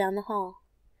roll down the hall.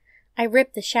 I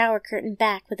rip the shower curtain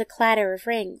back with a clatter of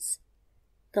rings.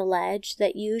 The ledge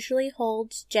that usually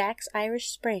holds Jack's Irish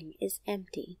Spring is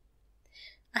empty.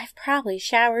 I've probably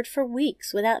showered for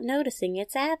weeks without noticing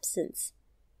its absence.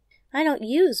 I don't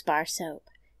use bar soap,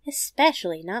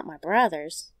 especially not my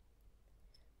brother's.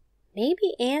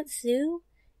 Maybe Aunt Sue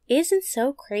isn't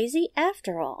so crazy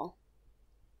after all.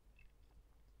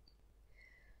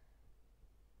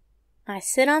 I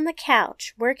sit on the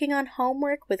couch working on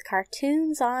homework with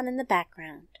cartoons on in the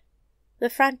background. The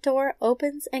front door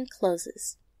opens and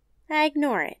closes. I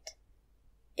ignore it.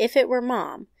 If it were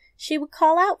Mom, she would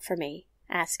call out for me,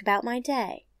 ask about my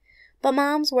day. But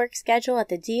Mom's work schedule at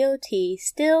the DOT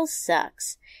still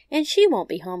sucks, and she won't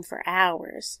be home for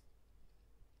hours.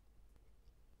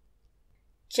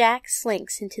 Jack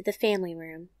slinks into the family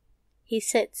room. He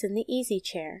sits in the easy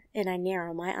chair, and I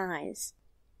narrow my eyes.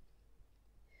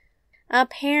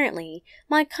 Apparently,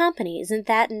 my company isn't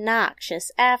that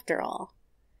noxious after all.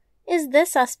 Is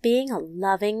this us being a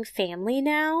loving family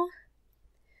now?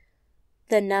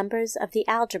 The numbers of the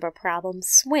algebra problem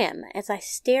swim as I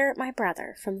stare at my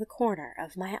brother from the corner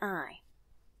of my eye.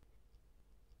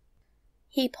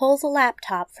 He pulls a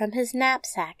laptop from his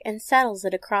knapsack and settles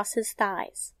it across his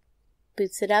thighs,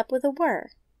 boots it up with a whir.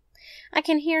 I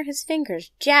can hear his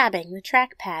fingers jabbing the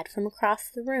trackpad from across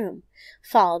the room,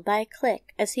 followed by a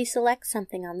click as he selects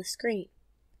something on the screen.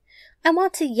 I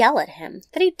want to yell at him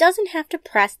that he doesn't have to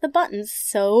press the buttons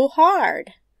so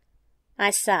hard.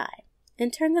 I sigh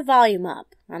and turn the volume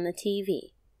up on the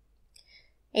TV.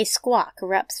 A squawk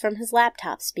erupts from his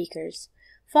laptop speakers,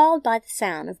 followed by the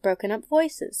sound of broken-up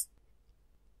voices.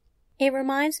 It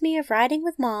reminds me of riding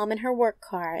with Mom in her work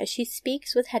car as she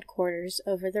speaks with headquarters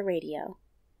over the radio.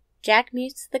 Jack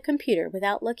mutes the computer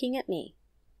without looking at me.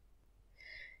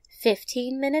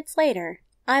 15 minutes later,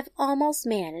 I've almost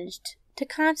managed to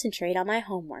concentrate on my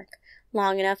homework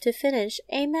long enough to finish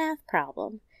a math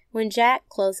problem when Jack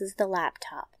closes the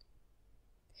laptop.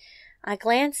 I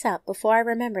glance up before I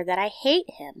remember that I hate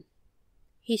him.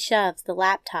 He shoves the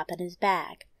laptop in his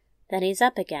bag, then he's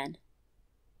up again.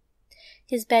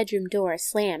 His bedroom door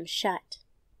slams shut.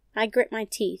 I grit my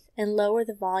teeth and lower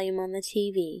the volume on the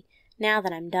TV now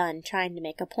that I'm done trying to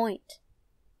make a point.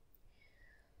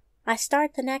 I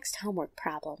start the next homework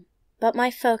problem, but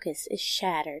my focus is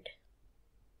shattered.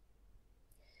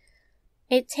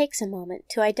 It takes a moment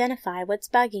to identify what's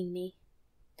bugging me.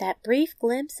 That brief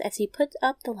glimpse as he puts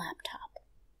up the laptop.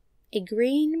 A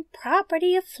green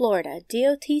Property of Florida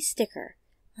DOT sticker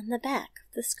on the back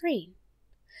of the screen.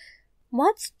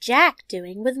 What's Jack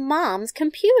doing with Mom's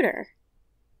computer?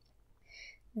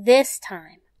 This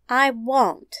time, I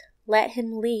won't let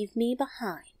him leave me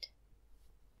behind.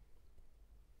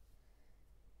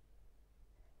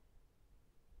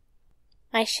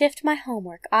 I shift my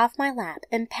homework off my lap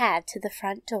and pad to the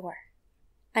front door.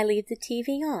 I leave the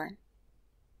TV on.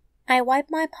 I wipe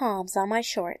my palms on my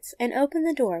shorts and open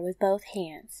the door with both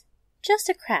hands. Just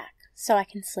a crack, so I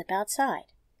can slip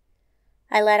outside.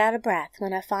 I let out a breath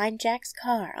when I find Jack's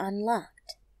car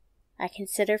unlocked. I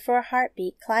consider for a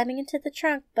heartbeat climbing into the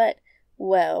trunk, but,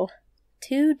 whoa,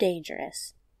 too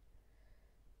dangerous.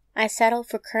 I settle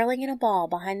for curling in a ball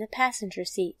behind the passenger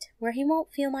seat where he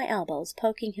won't feel my elbows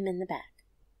poking him in the back.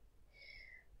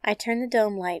 I turn the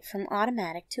dome light from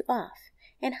automatic to off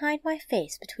and hide my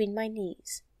face between my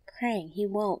knees, praying he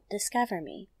won't discover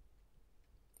me.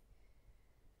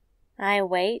 I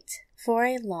wait for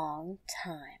a long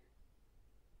time.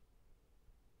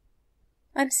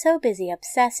 I'm so busy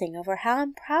obsessing over how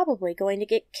I'm probably going to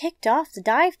get kicked off the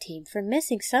dive team for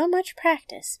missing so much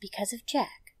practice because of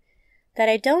Jack, that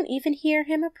I don't even hear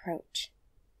him approach.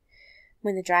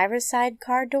 When the driver's side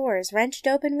car door is wrenched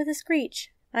open with a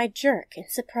screech, I jerk in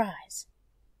surprise.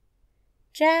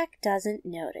 Jack doesn't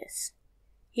notice.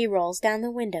 He rolls down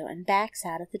the window and backs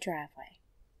out of the driveway.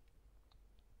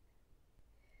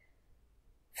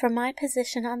 From my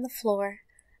position on the floor,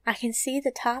 I can see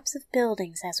the tops of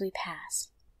buildings as we pass,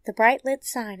 the bright lit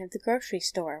sign of the grocery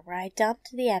store where I dumped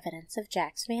the evidence of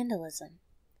Jack's vandalism.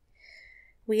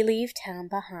 We leave town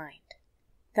behind.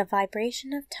 The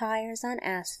vibration of tires on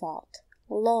asphalt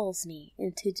lulls me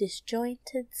into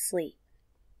disjointed sleep.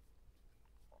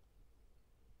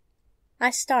 I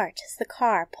start as the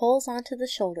car pulls onto the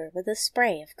shoulder with a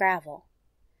spray of gravel.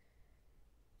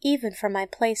 Even from my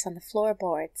place on the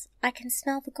floorboards, I can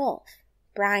smell the Gulf,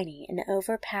 briny and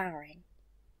overpowering.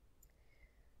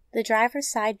 The driver's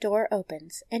side door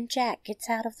opens and Jack gets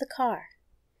out of the car.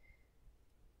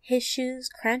 His shoes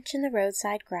crunch in the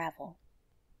roadside gravel.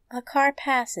 A car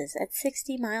passes at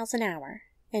 60 miles an hour,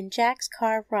 and Jack's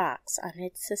car rocks on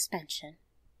its suspension.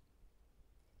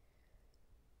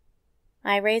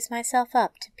 I raise myself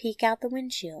up to peek out the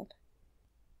windshield.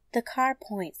 The car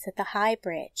points at the high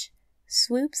bridge,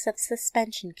 swoops of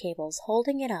suspension cables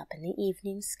holding it up in the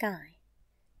evening sky.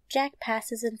 Jack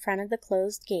passes in front of the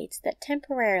closed gates that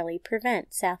temporarily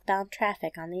prevent southbound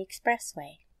traffic on the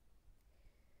expressway.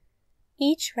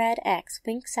 Each red X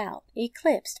winks out,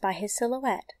 eclipsed by his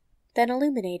silhouette, then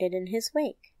illuminated in his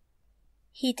wake.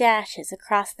 He dashes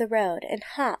across the road and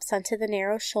hops onto the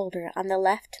narrow shoulder on the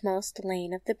leftmost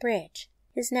lane of the bridge,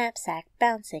 his knapsack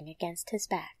bouncing against his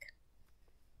back.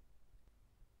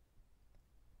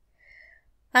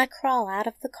 I crawl out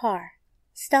of the car,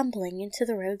 stumbling into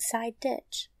the roadside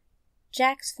ditch.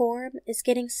 Jack's form is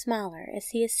getting smaller as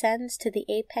he ascends to the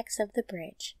apex of the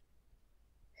bridge.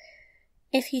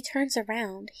 If he turns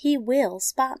around, he will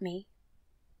spot me.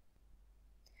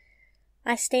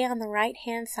 I stay on the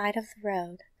right-hand side of the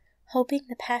road, hoping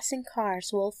the passing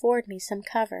cars will afford me some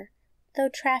cover, though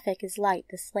traffic is light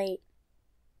this late.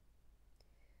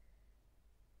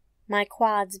 My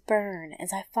quads burn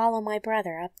as I follow my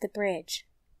brother up the bridge.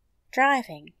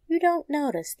 Driving, you don't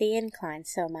notice the incline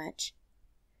so much.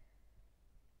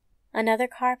 Another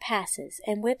car passes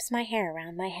and whips my hair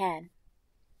around my head.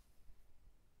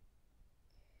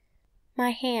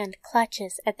 My hand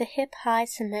clutches at the hip-high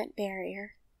cement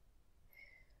barrier.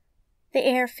 The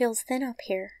air feels thin up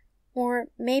here, or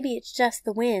maybe it's just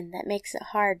the wind that makes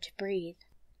it hard to breathe.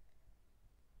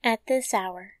 At this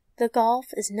hour, the Gulf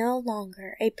is no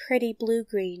longer a pretty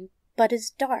blue-green, but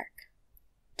is dark,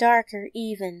 darker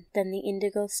even than the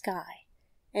indigo sky,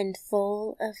 and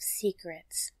full of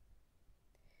secrets.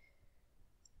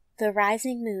 The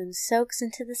rising moon soaks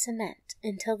into the cement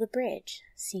until the bridge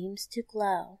seems to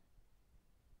glow.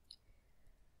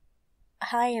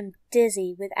 I am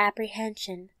dizzy with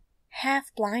apprehension,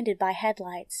 half blinded by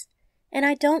headlights, and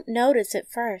I don't notice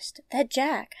at first that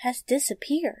Jack has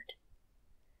disappeared.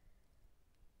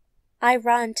 I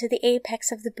run to the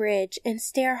apex of the bridge and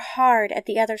stare hard at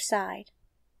the other side.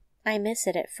 I miss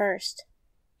it at first.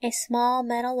 A small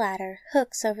metal ladder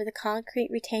hooks over the concrete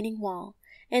retaining wall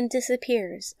and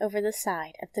disappears over the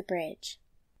side of the bridge.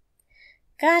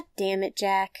 God damn it,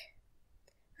 Jack!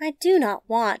 I do not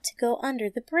want to go under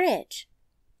the bridge.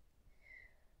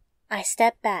 I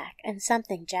step back and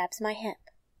something jabs my hip.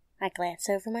 I glance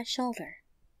over my shoulder.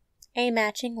 A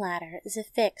matching ladder is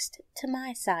affixed to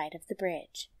my side of the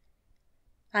bridge.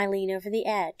 I lean over the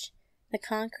edge, the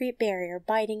concrete barrier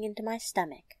biting into my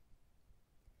stomach.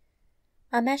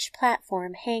 A mesh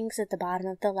platform hangs at the bottom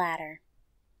of the ladder.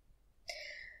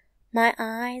 My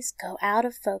eyes go out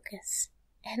of focus,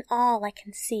 and all I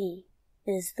can see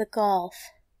is the Gulf.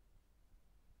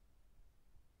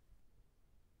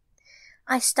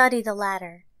 I study the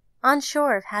ladder,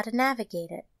 unsure of how to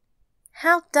navigate it.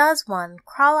 How does one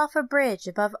crawl off a bridge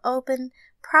above open,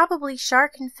 probably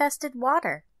shark-infested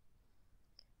water?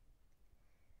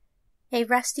 A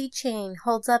rusty chain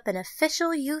holds up an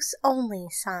official use only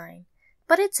sign,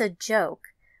 but it's a joke.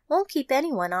 Won't keep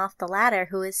anyone off the ladder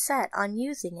who is set on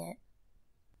using it.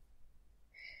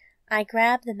 I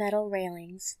grab the metal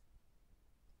railings.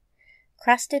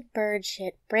 Crusted bird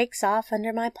shit breaks off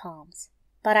under my palms,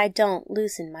 but I don't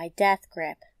loosen my death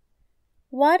grip.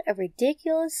 What a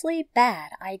ridiculously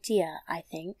bad idea, I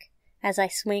think, as I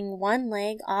swing one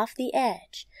leg off the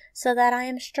edge so that I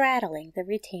am straddling the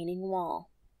retaining wall.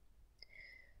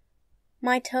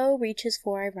 My toe reaches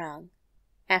for a rung.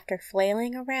 After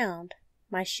flailing around,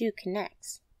 my shoe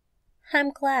connects. I'm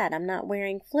glad I'm not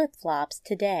wearing flip-flops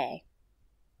today.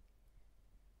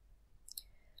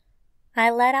 I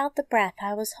let out the breath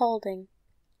I was holding.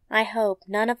 I hope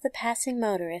none of the passing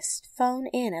motorists phone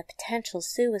in a potential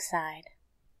suicide.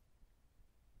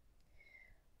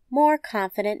 More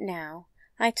confident now,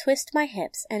 I twist my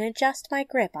hips and adjust my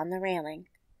grip on the railing.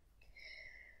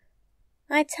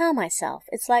 I tell myself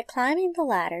it's like climbing the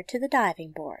ladder to the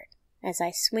diving board as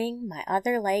I swing my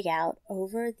other leg out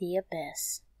over the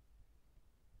abyss.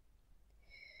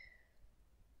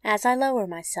 As I lower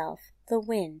myself, the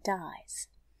wind dies.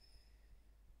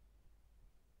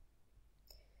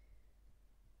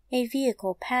 A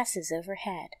vehicle passes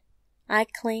overhead. I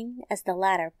cling as the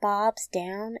ladder bobs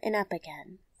down and up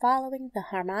again, following the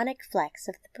harmonic flex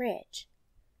of the bridge.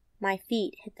 My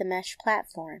feet hit the mesh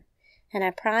platform, and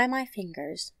I pry my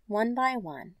fingers one by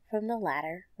one from the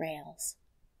ladder rails.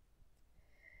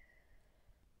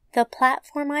 The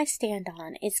platform I stand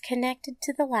on is connected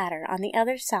to the ladder on the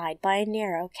other side by a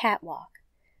narrow catwalk.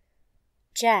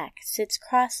 Jack sits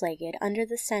cross-legged under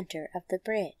the center of the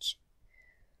bridge.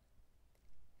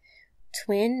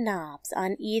 Twin knobs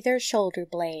on either shoulder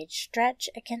blade stretch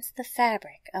against the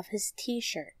fabric of his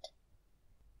t-shirt.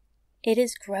 It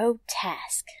is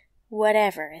grotesque,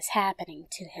 whatever is happening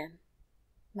to him.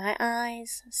 My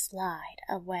eyes slide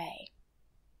away.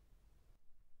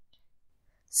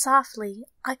 Softly,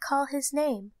 I call his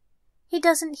name. He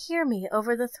doesn't hear me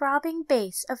over the throbbing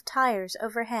bass of tires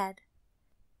overhead.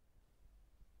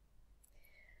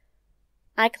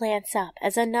 I glance up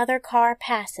as another car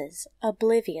passes,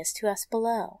 oblivious to us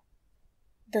below.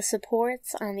 The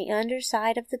supports on the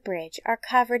underside of the bridge are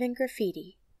covered in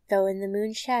graffiti, though in the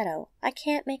moon shadow I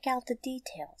can't make out the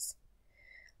details.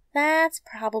 That's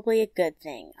probably a good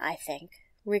thing, I think,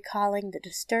 recalling the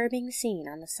disturbing scene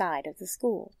on the side of the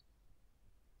school.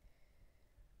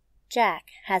 Jack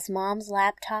has Mom's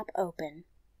laptop open.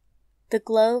 The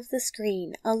glow of the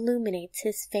screen illuminates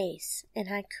his face,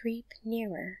 and I creep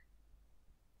nearer.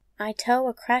 I tow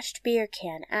a crushed beer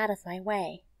can out of my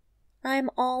way. I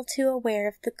am all too aware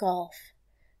of the gulf,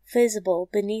 visible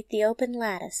beneath the open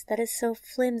lattice that is so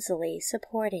flimsily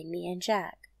supporting me and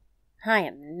Jack. I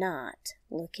am not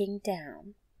looking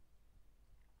down.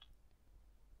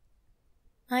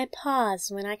 I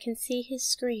pause when I can see his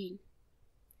screen.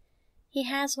 He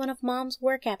has one of Mom's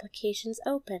work applications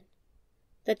open.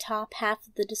 The top half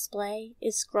of the display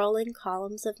is scrolling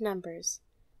columns of numbers.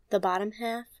 The bottom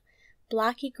half,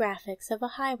 blocky graphics of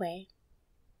a highway.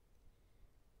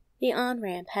 The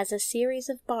on-ramp has a series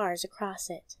of bars across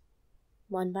it.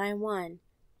 One by one,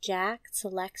 Jack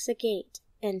selects a gate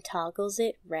and toggles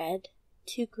it red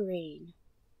to green.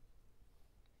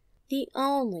 The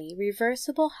only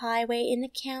reversible highway in the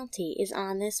county is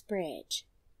on this bridge.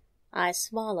 I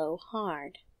swallow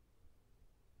hard.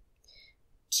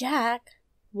 Jack,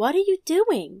 what are you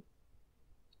doing?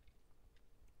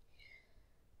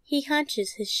 He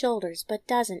hunches his shoulders but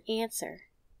doesn't answer.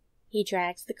 He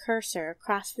drags the cursor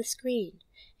across the screen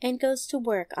and goes to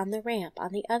work on the ramp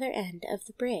on the other end of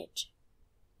the bridge.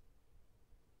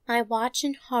 I watch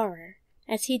in horror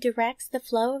as he directs the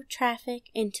flow of traffic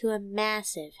into a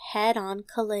massive head-on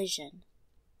collision.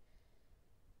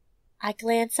 I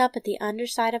glance up at the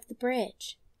underside of the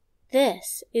bridge.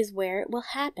 This is where it will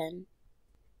happen.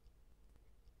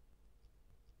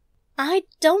 I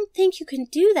don't think you can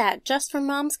do that just from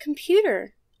Mom's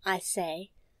computer, I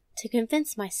say, to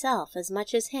convince myself as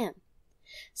much as him.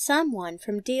 Someone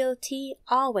from DOT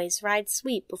always rides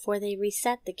sweep before they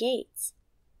reset the gates.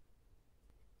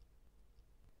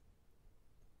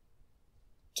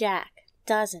 Jack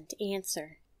doesn't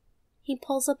answer. He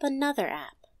pulls up another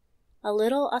app. A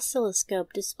little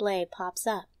oscilloscope display pops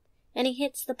up, and he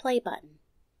hits the play button.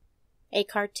 A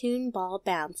cartoon ball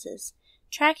bounces,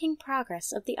 tracking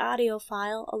progress of the audio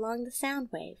file along the sound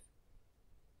wave.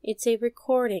 It's a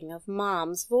recording of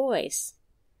Mom's voice.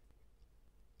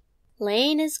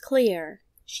 Lane is clear,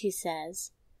 she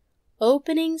says.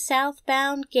 Opening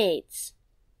southbound gates.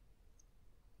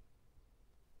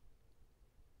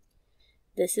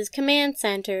 This is Command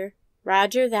Center.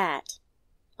 Roger that,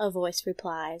 a voice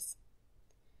replies.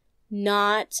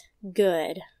 Not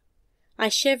good. I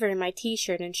shiver in my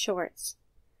t-shirt and shorts.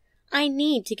 I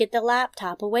need to get the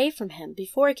laptop away from him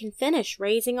before he can finish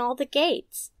raising all the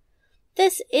gates.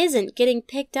 This isn't getting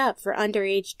picked up for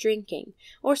underage drinking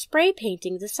or spray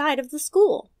painting the side of the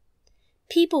school.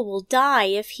 People will die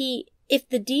if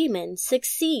the demon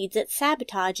succeeds at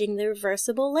sabotaging the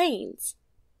reversible lanes.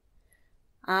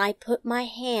 I put my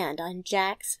hand on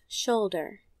Jack's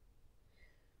shoulder.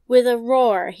 With a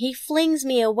roar, he flings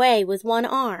me away with one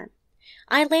arm.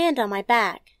 I land on my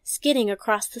back, skidding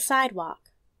across the sidewalk.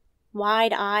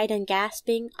 Wide-eyed and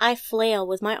gasping, I flail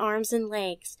with my arms and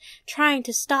legs, trying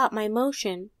to stop my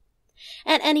motion.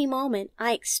 At any moment,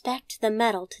 I expect the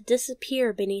metal to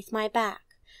disappear beneath my back,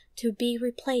 to be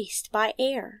replaced by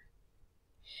air.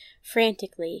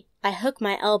 Frantically, I hook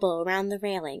my elbow around the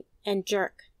railing and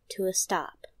jerk to a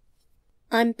stop.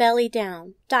 I'm belly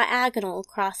down, diagonal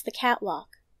across the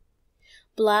catwalk.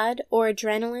 Blood or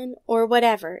adrenaline or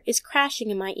whatever is crashing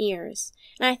in my ears,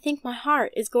 and I think my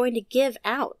heart is going to give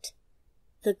out.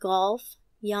 The gulf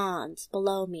yawns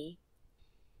below me.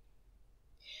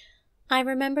 I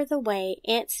remember the way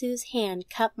Aunt Sue's hand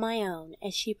cupped my own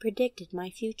as she predicted my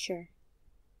future.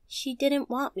 She didn't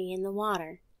want me in the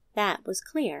water. That was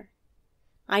clear.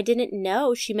 I didn't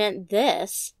know she meant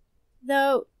this,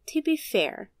 though, to be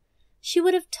fair, she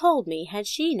would have told me had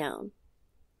she known.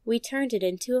 We turned it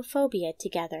into a phobia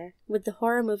together with the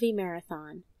horror movie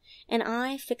marathon, and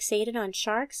I fixated on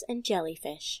sharks and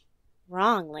jellyfish.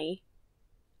 Wrongly.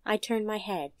 I turned my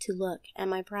head to look at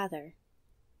my brother.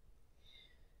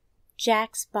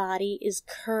 Jack's body is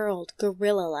curled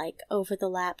gorilla-like over the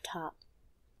laptop.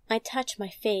 I touch my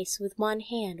face with one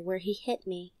hand where he hit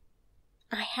me.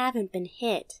 I haven't been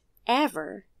hit,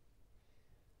 ever.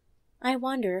 I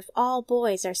wonder if all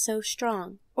boys are so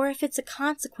strong, or if it's a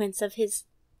consequence of his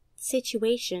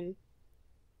situation,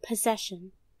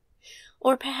 possession.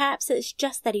 Or perhaps it's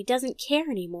just that he doesn't care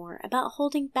anymore about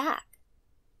holding back.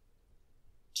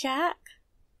 Jack,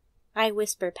 I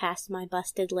whisper past my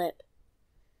busted lip.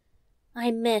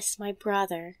 I miss my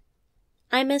brother.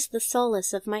 I miss the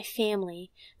solace of my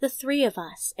family, the three of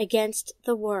us against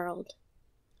the world.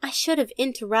 I should have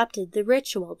interrupted the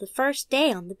ritual the first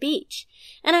day on the beach,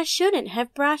 and I shouldn't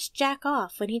have brushed Jack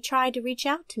off when he tried to reach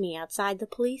out to me outside the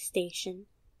police station.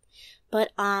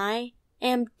 But I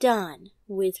am done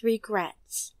with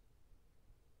regrets.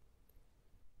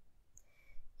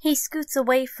 He scoots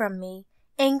away from me,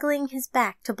 angling his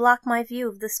back to block my view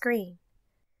of the screen.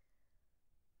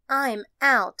 I'm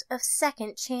out of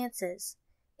second chances.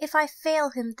 If I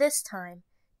fail him this time,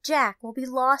 Jack will be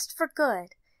lost for good,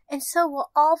 and so will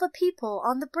all the people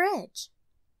on the bridge.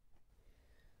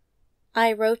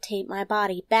 I rotate my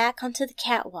body back onto the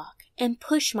catwalk and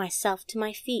push myself to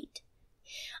my feet.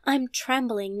 I'm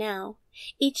trembling now,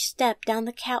 each step down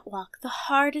the catwalk the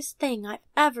hardest thing I've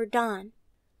ever done.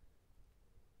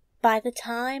 By the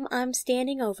time I'm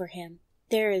standing over him,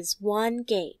 there is one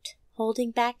gate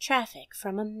holding back traffic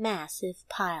from a massive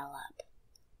pileup.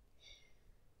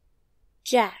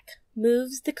 Jack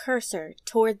moves the cursor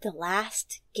toward the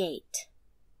last gate.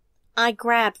 I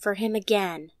grab for him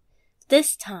again.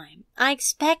 This time, I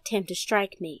expect him to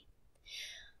strike me.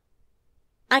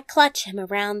 I clutch him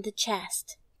around the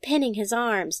chest, pinning his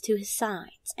arms to his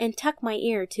sides, and tuck my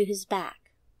ear to his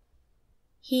back.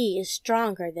 He is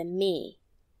stronger than me.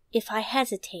 If I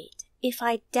hesitate, if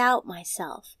I doubt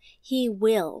myself, he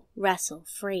will wrestle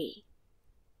free.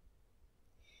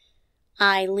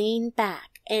 I lean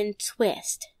back and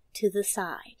twist to the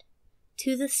side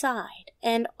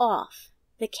and off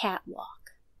the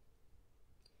catwalk.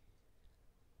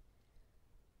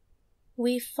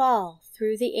 We fall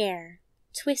through the air,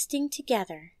 twisting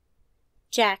together.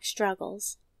 Jack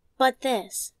struggles, but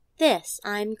this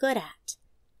I'm good at.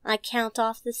 I count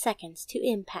off the seconds to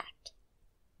impact.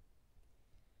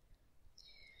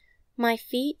 My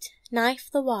feet knife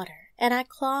the water, and I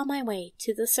claw my way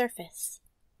to the surface.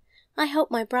 I hope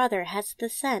my brother has the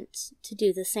sense to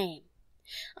do the same.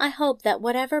 I hope that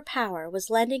whatever power was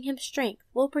lending him strength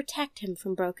will protect him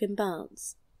from broken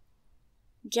bones.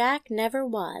 Jack never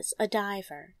was a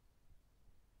diver.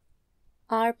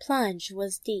 Our plunge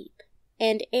was deep,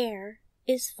 and air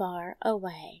is far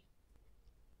away.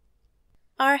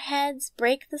 Our heads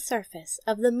break the surface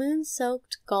of the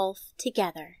moon-soaked gulf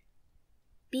together.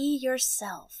 Be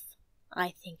yourself,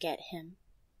 I think at him.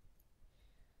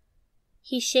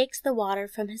 He shakes the water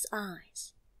from his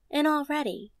eyes, and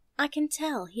already I can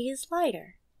tell he is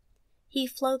lighter. He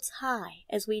floats high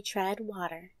as we tread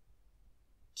water.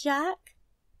 Jack?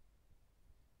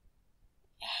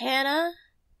 Hannah?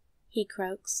 He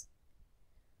croaks.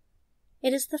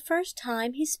 It is the first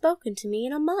time he's spoken to me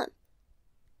in a month.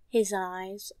 His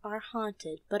eyes are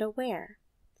haunted but aware.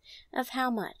 Of how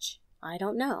much, I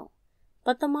don't know,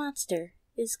 but the monster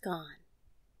is gone.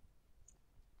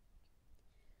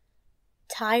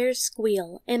 Tires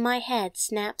squeal and my head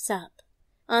snaps up.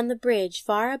 On the bridge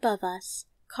far above us,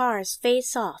 cars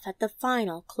face off at the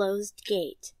final closed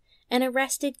gate, an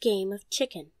arrested game of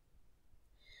chicken.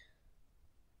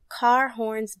 Car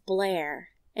horns blare,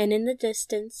 and in the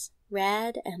distance,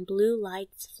 red and blue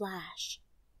lights flash.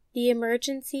 The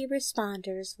emergency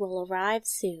responders will arrive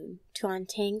soon to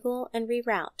untangle and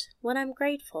reroute what I'm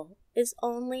grateful is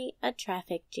only a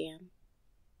traffic jam.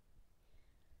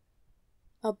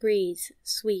 A breeze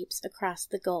sweeps across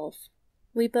the gulf.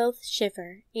 We both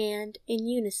shiver and, in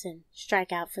unison,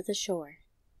 strike out for the shore.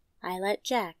 I let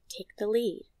Jack take the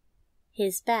lead.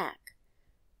 His back,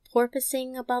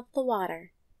 porpoising above the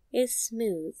water, is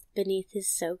smooth beneath his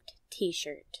soaked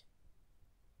t-shirt.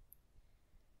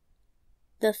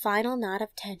 The final knot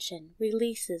of tension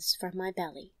releases from my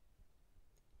belly.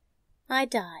 I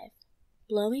dive,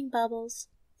 blowing bubbles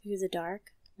through the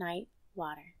dark night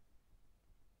water.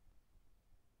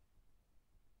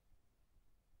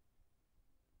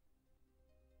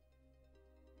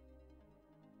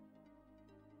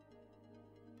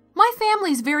 My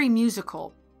family's very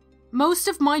musical. Most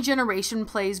of my generation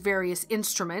plays various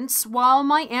instruments, while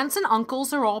my aunts and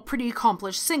uncles are all pretty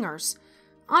accomplished singers.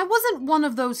 I wasn't one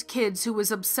of those kids who was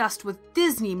obsessed with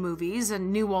Disney movies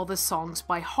and knew all the songs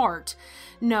by heart.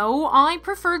 No, I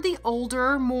preferred the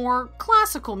older, more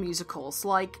classical musicals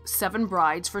like Seven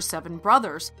Brides for Seven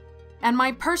Brothers, and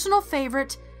my personal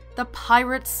favorite, The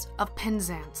Pirates of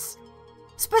Penzance.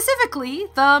 Specifically,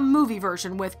 the movie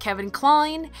version with Kevin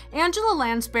Kline, Angela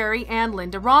Lansbury, and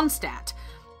Linda Ronstadt.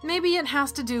 Maybe it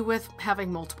has to do with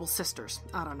having multiple sisters,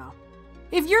 I don't know.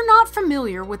 If you're not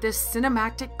familiar with this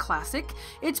cinematic classic,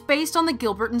 it's based on the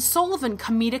Gilbert and Sullivan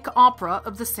comedic opera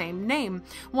of the same name,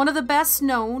 one of the best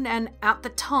known and, at the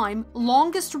time,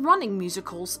 longest running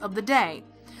musicals of the day.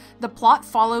 The plot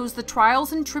follows the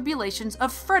trials and tribulations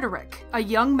of Frederick, a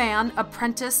young man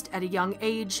apprenticed at a young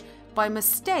age, by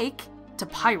mistake, to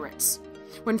pirates.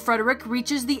 When Frederick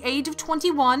reaches the age of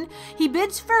 21, he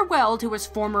bids farewell to his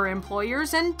former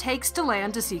employers and takes to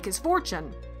land to seek his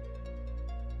fortune.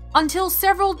 Until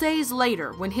several days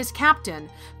later, when his captain,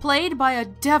 played by a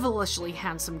devilishly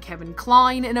handsome Kevin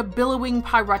Kline in a billowing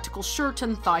piratical shirt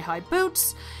and thigh-high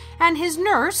boots, and his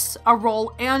nurse, a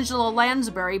role Angela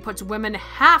Lansbury puts women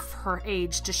half her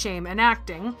age to shame in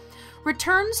acting,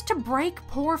 returns to break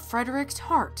poor Frederick's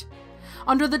heart.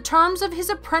 Under the terms of his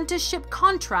apprenticeship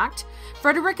contract,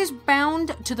 Frederick is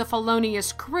bound to the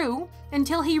felonious crew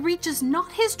until he reaches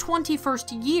not his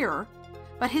 21st year,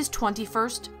 but his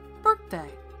 21st birthday.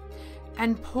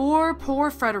 And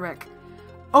poor Frederick,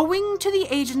 owing to the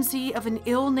agency of an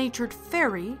ill-natured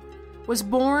fairy, was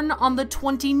born on the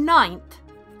 29th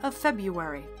of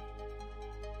February.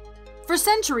 For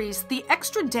centuries, the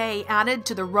extra day added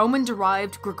to the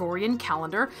Roman-derived Gregorian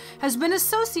calendar has been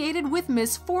associated with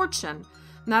misfortune.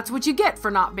 That's what you get for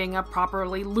not being a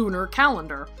properly lunar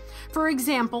calendar. For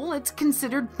example, it's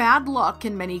considered bad luck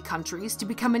in many countries to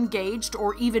become engaged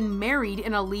or even married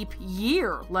in a leap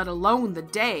year, let alone the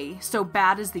day, so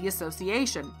bad is the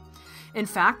association. In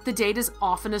fact, the date is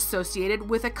often associated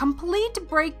with a complete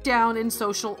breakdown in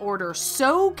social order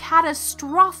so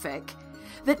catastrophic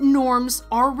that norms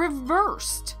are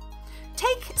reversed.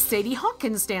 Take Sadie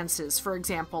Hawkins dances, for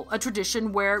example, a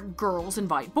tradition where girls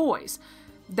invite boys.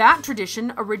 That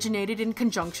tradition originated in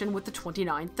conjunction with the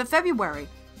 29th of February.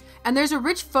 And there's a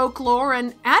rich folklore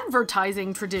and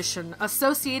advertising tradition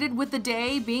associated with the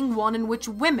day being one in which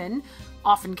women,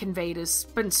 often conveyed as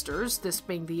spinsters, this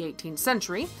being the 18th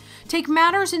century, take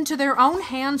matters into their own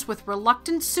hands with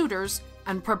reluctant suitors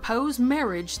and propose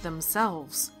marriage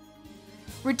themselves.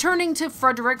 Returning to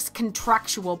Frederick's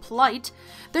contractual plight,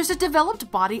 there's a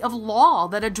developed body of law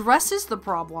that addresses the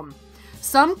problem.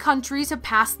 Some countries have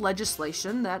passed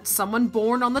legislation that someone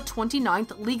born on the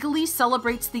 29th legally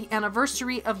celebrates the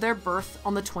anniversary of their birth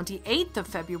on the 28th of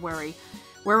February,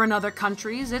 where in other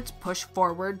countries it's pushed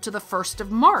forward to the 1st of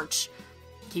March.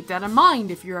 Keep that in mind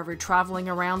if you're ever traveling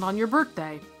around on your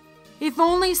birthday. If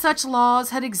only such laws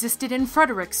had existed in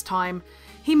Frederick's time,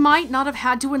 he might not have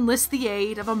had to enlist the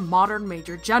aid of a modern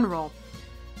major general.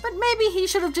 But maybe he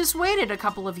should have just waited a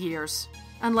couple of years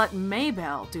and let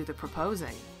Maybelle do the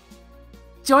proposing.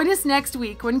 Join us next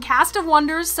week when Cast of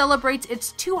Wonders celebrates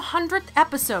its 200th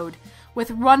episode with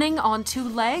Running on Two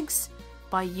Legs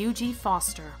by U.G.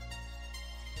 Foster.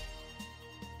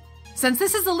 Since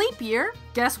this is a leap year,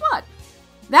 guess what?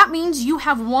 That means you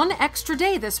have one extra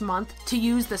day this month to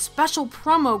use the special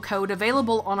promo code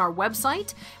available on our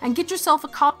website and get yourself a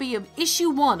copy of Issue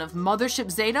 1 of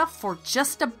Mothership Zeta for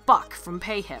just $1 from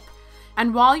PayHip.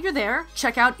 And while you're there,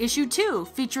 check out Issue 2,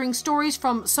 featuring stories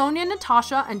from Sonia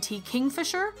Natasha and T.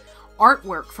 Kingfisher,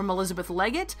 artwork from Elizabeth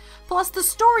Leggett, plus the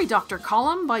Story Doctor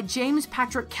column by James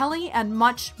Patrick Kelly, and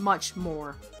much, much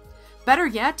more. Better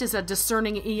yet, as a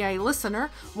discerning EA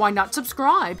listener, why not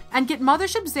subscribe and get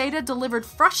Mothership Zeta delivered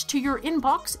fresh to your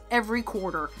inbox every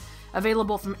quarter.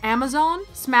 Available from Amazon,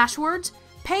 Smashwords,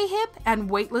 PayHip, and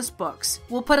Waitlist Books.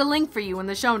 We'll put a link for you in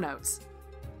the show notes.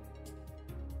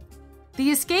 The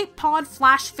Escape Pod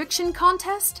Flash Fiction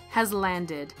Contest has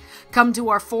landed. Come to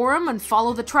our forum and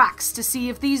follow the tracks to see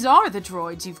if these are the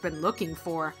droids you've been looking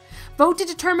for. Vote to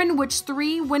determine which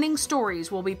 3 winning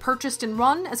stories will be purchased and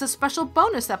run as a special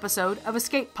bonus episode of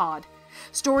Escape Pod.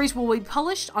 Stories will be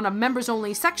published on a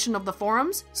members-only section of the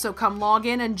forums, so come log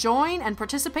in and join and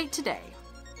participate today.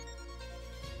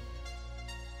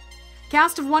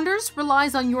 Cast of Wonders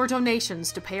relies on your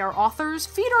donations to pay our authors,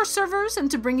 feed our servers, and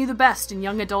to bring you the best in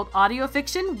young adult audio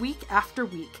fiction week after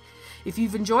week. If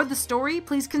you've enjoyed the story,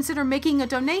 please consider making a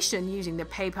donation using the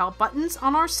PayPal buttons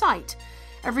on our site.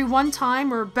 Every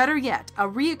one-time, or better yet, a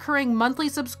reoccurring monthly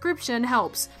subscription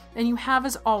helps, and you have,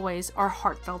 as always, our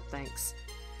heartfelt thanks.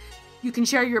 You can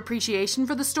share your appreciation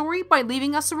for the story by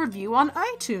leaving us a review on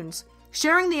iTunes.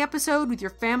 sharing the episode with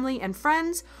your family and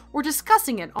friends, or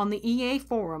discussing it on the EA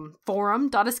forum,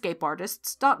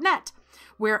 forum.escapeartists.net.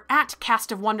 We're at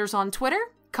Cast of Wonders on Twitter.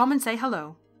 Come and say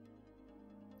hello.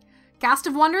 Cast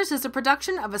of Wonders is a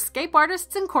production of Escape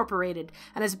Artists Incorporated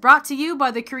and is brought to you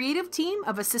by the creative team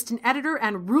of assistant editor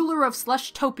and ruler of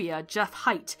Slushtopia, Jeff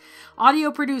Height, audio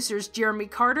producers Jeremy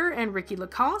Carter and Ricky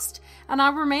Lacoste, and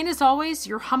I remain as always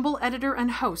your humble editor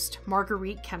and host,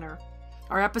 Marguerite Kenner.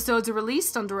 Our episodes are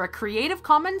released under a Creative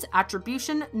Commons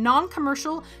Attribution,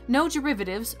 Non-Commercial, No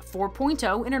Derivatives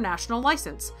 4.0 international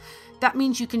license. That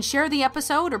means you can share the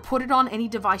episode or put it on any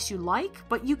device you like,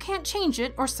 but you can't change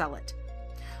it or sell it.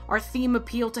 Our theme,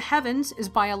 Appeal to Heavens, is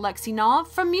by Alexi Nov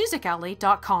from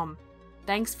musicalley.com.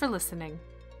 Thanks for listening.